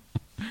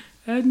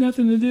 I had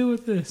nothing to do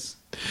with this.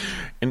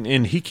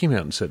 And he came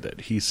out and said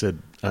that. He said,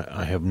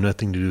 I have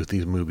nothing to do with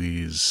these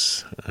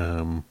movies.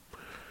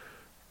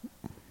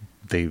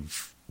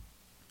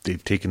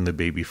 They've taken the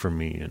baby from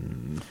me.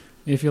 And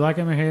if you like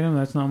him or hate him,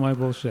 that's not my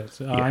bullshit.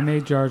 Yeah. I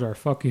made Jar Jar.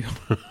 Fuck you.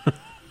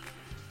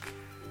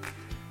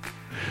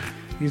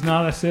 He's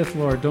not a Sith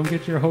Lord. Don't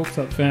get your hopes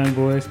up,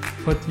 fanboys.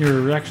 Put your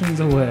erections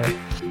away.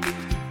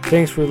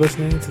 Thanks for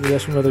listening to the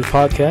Desperate Brothers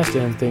podcast,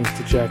 and thanks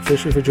to Jack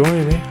Fisher for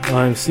joining me.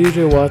 I'm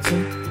CJ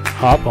Watson.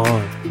 Hop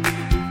on.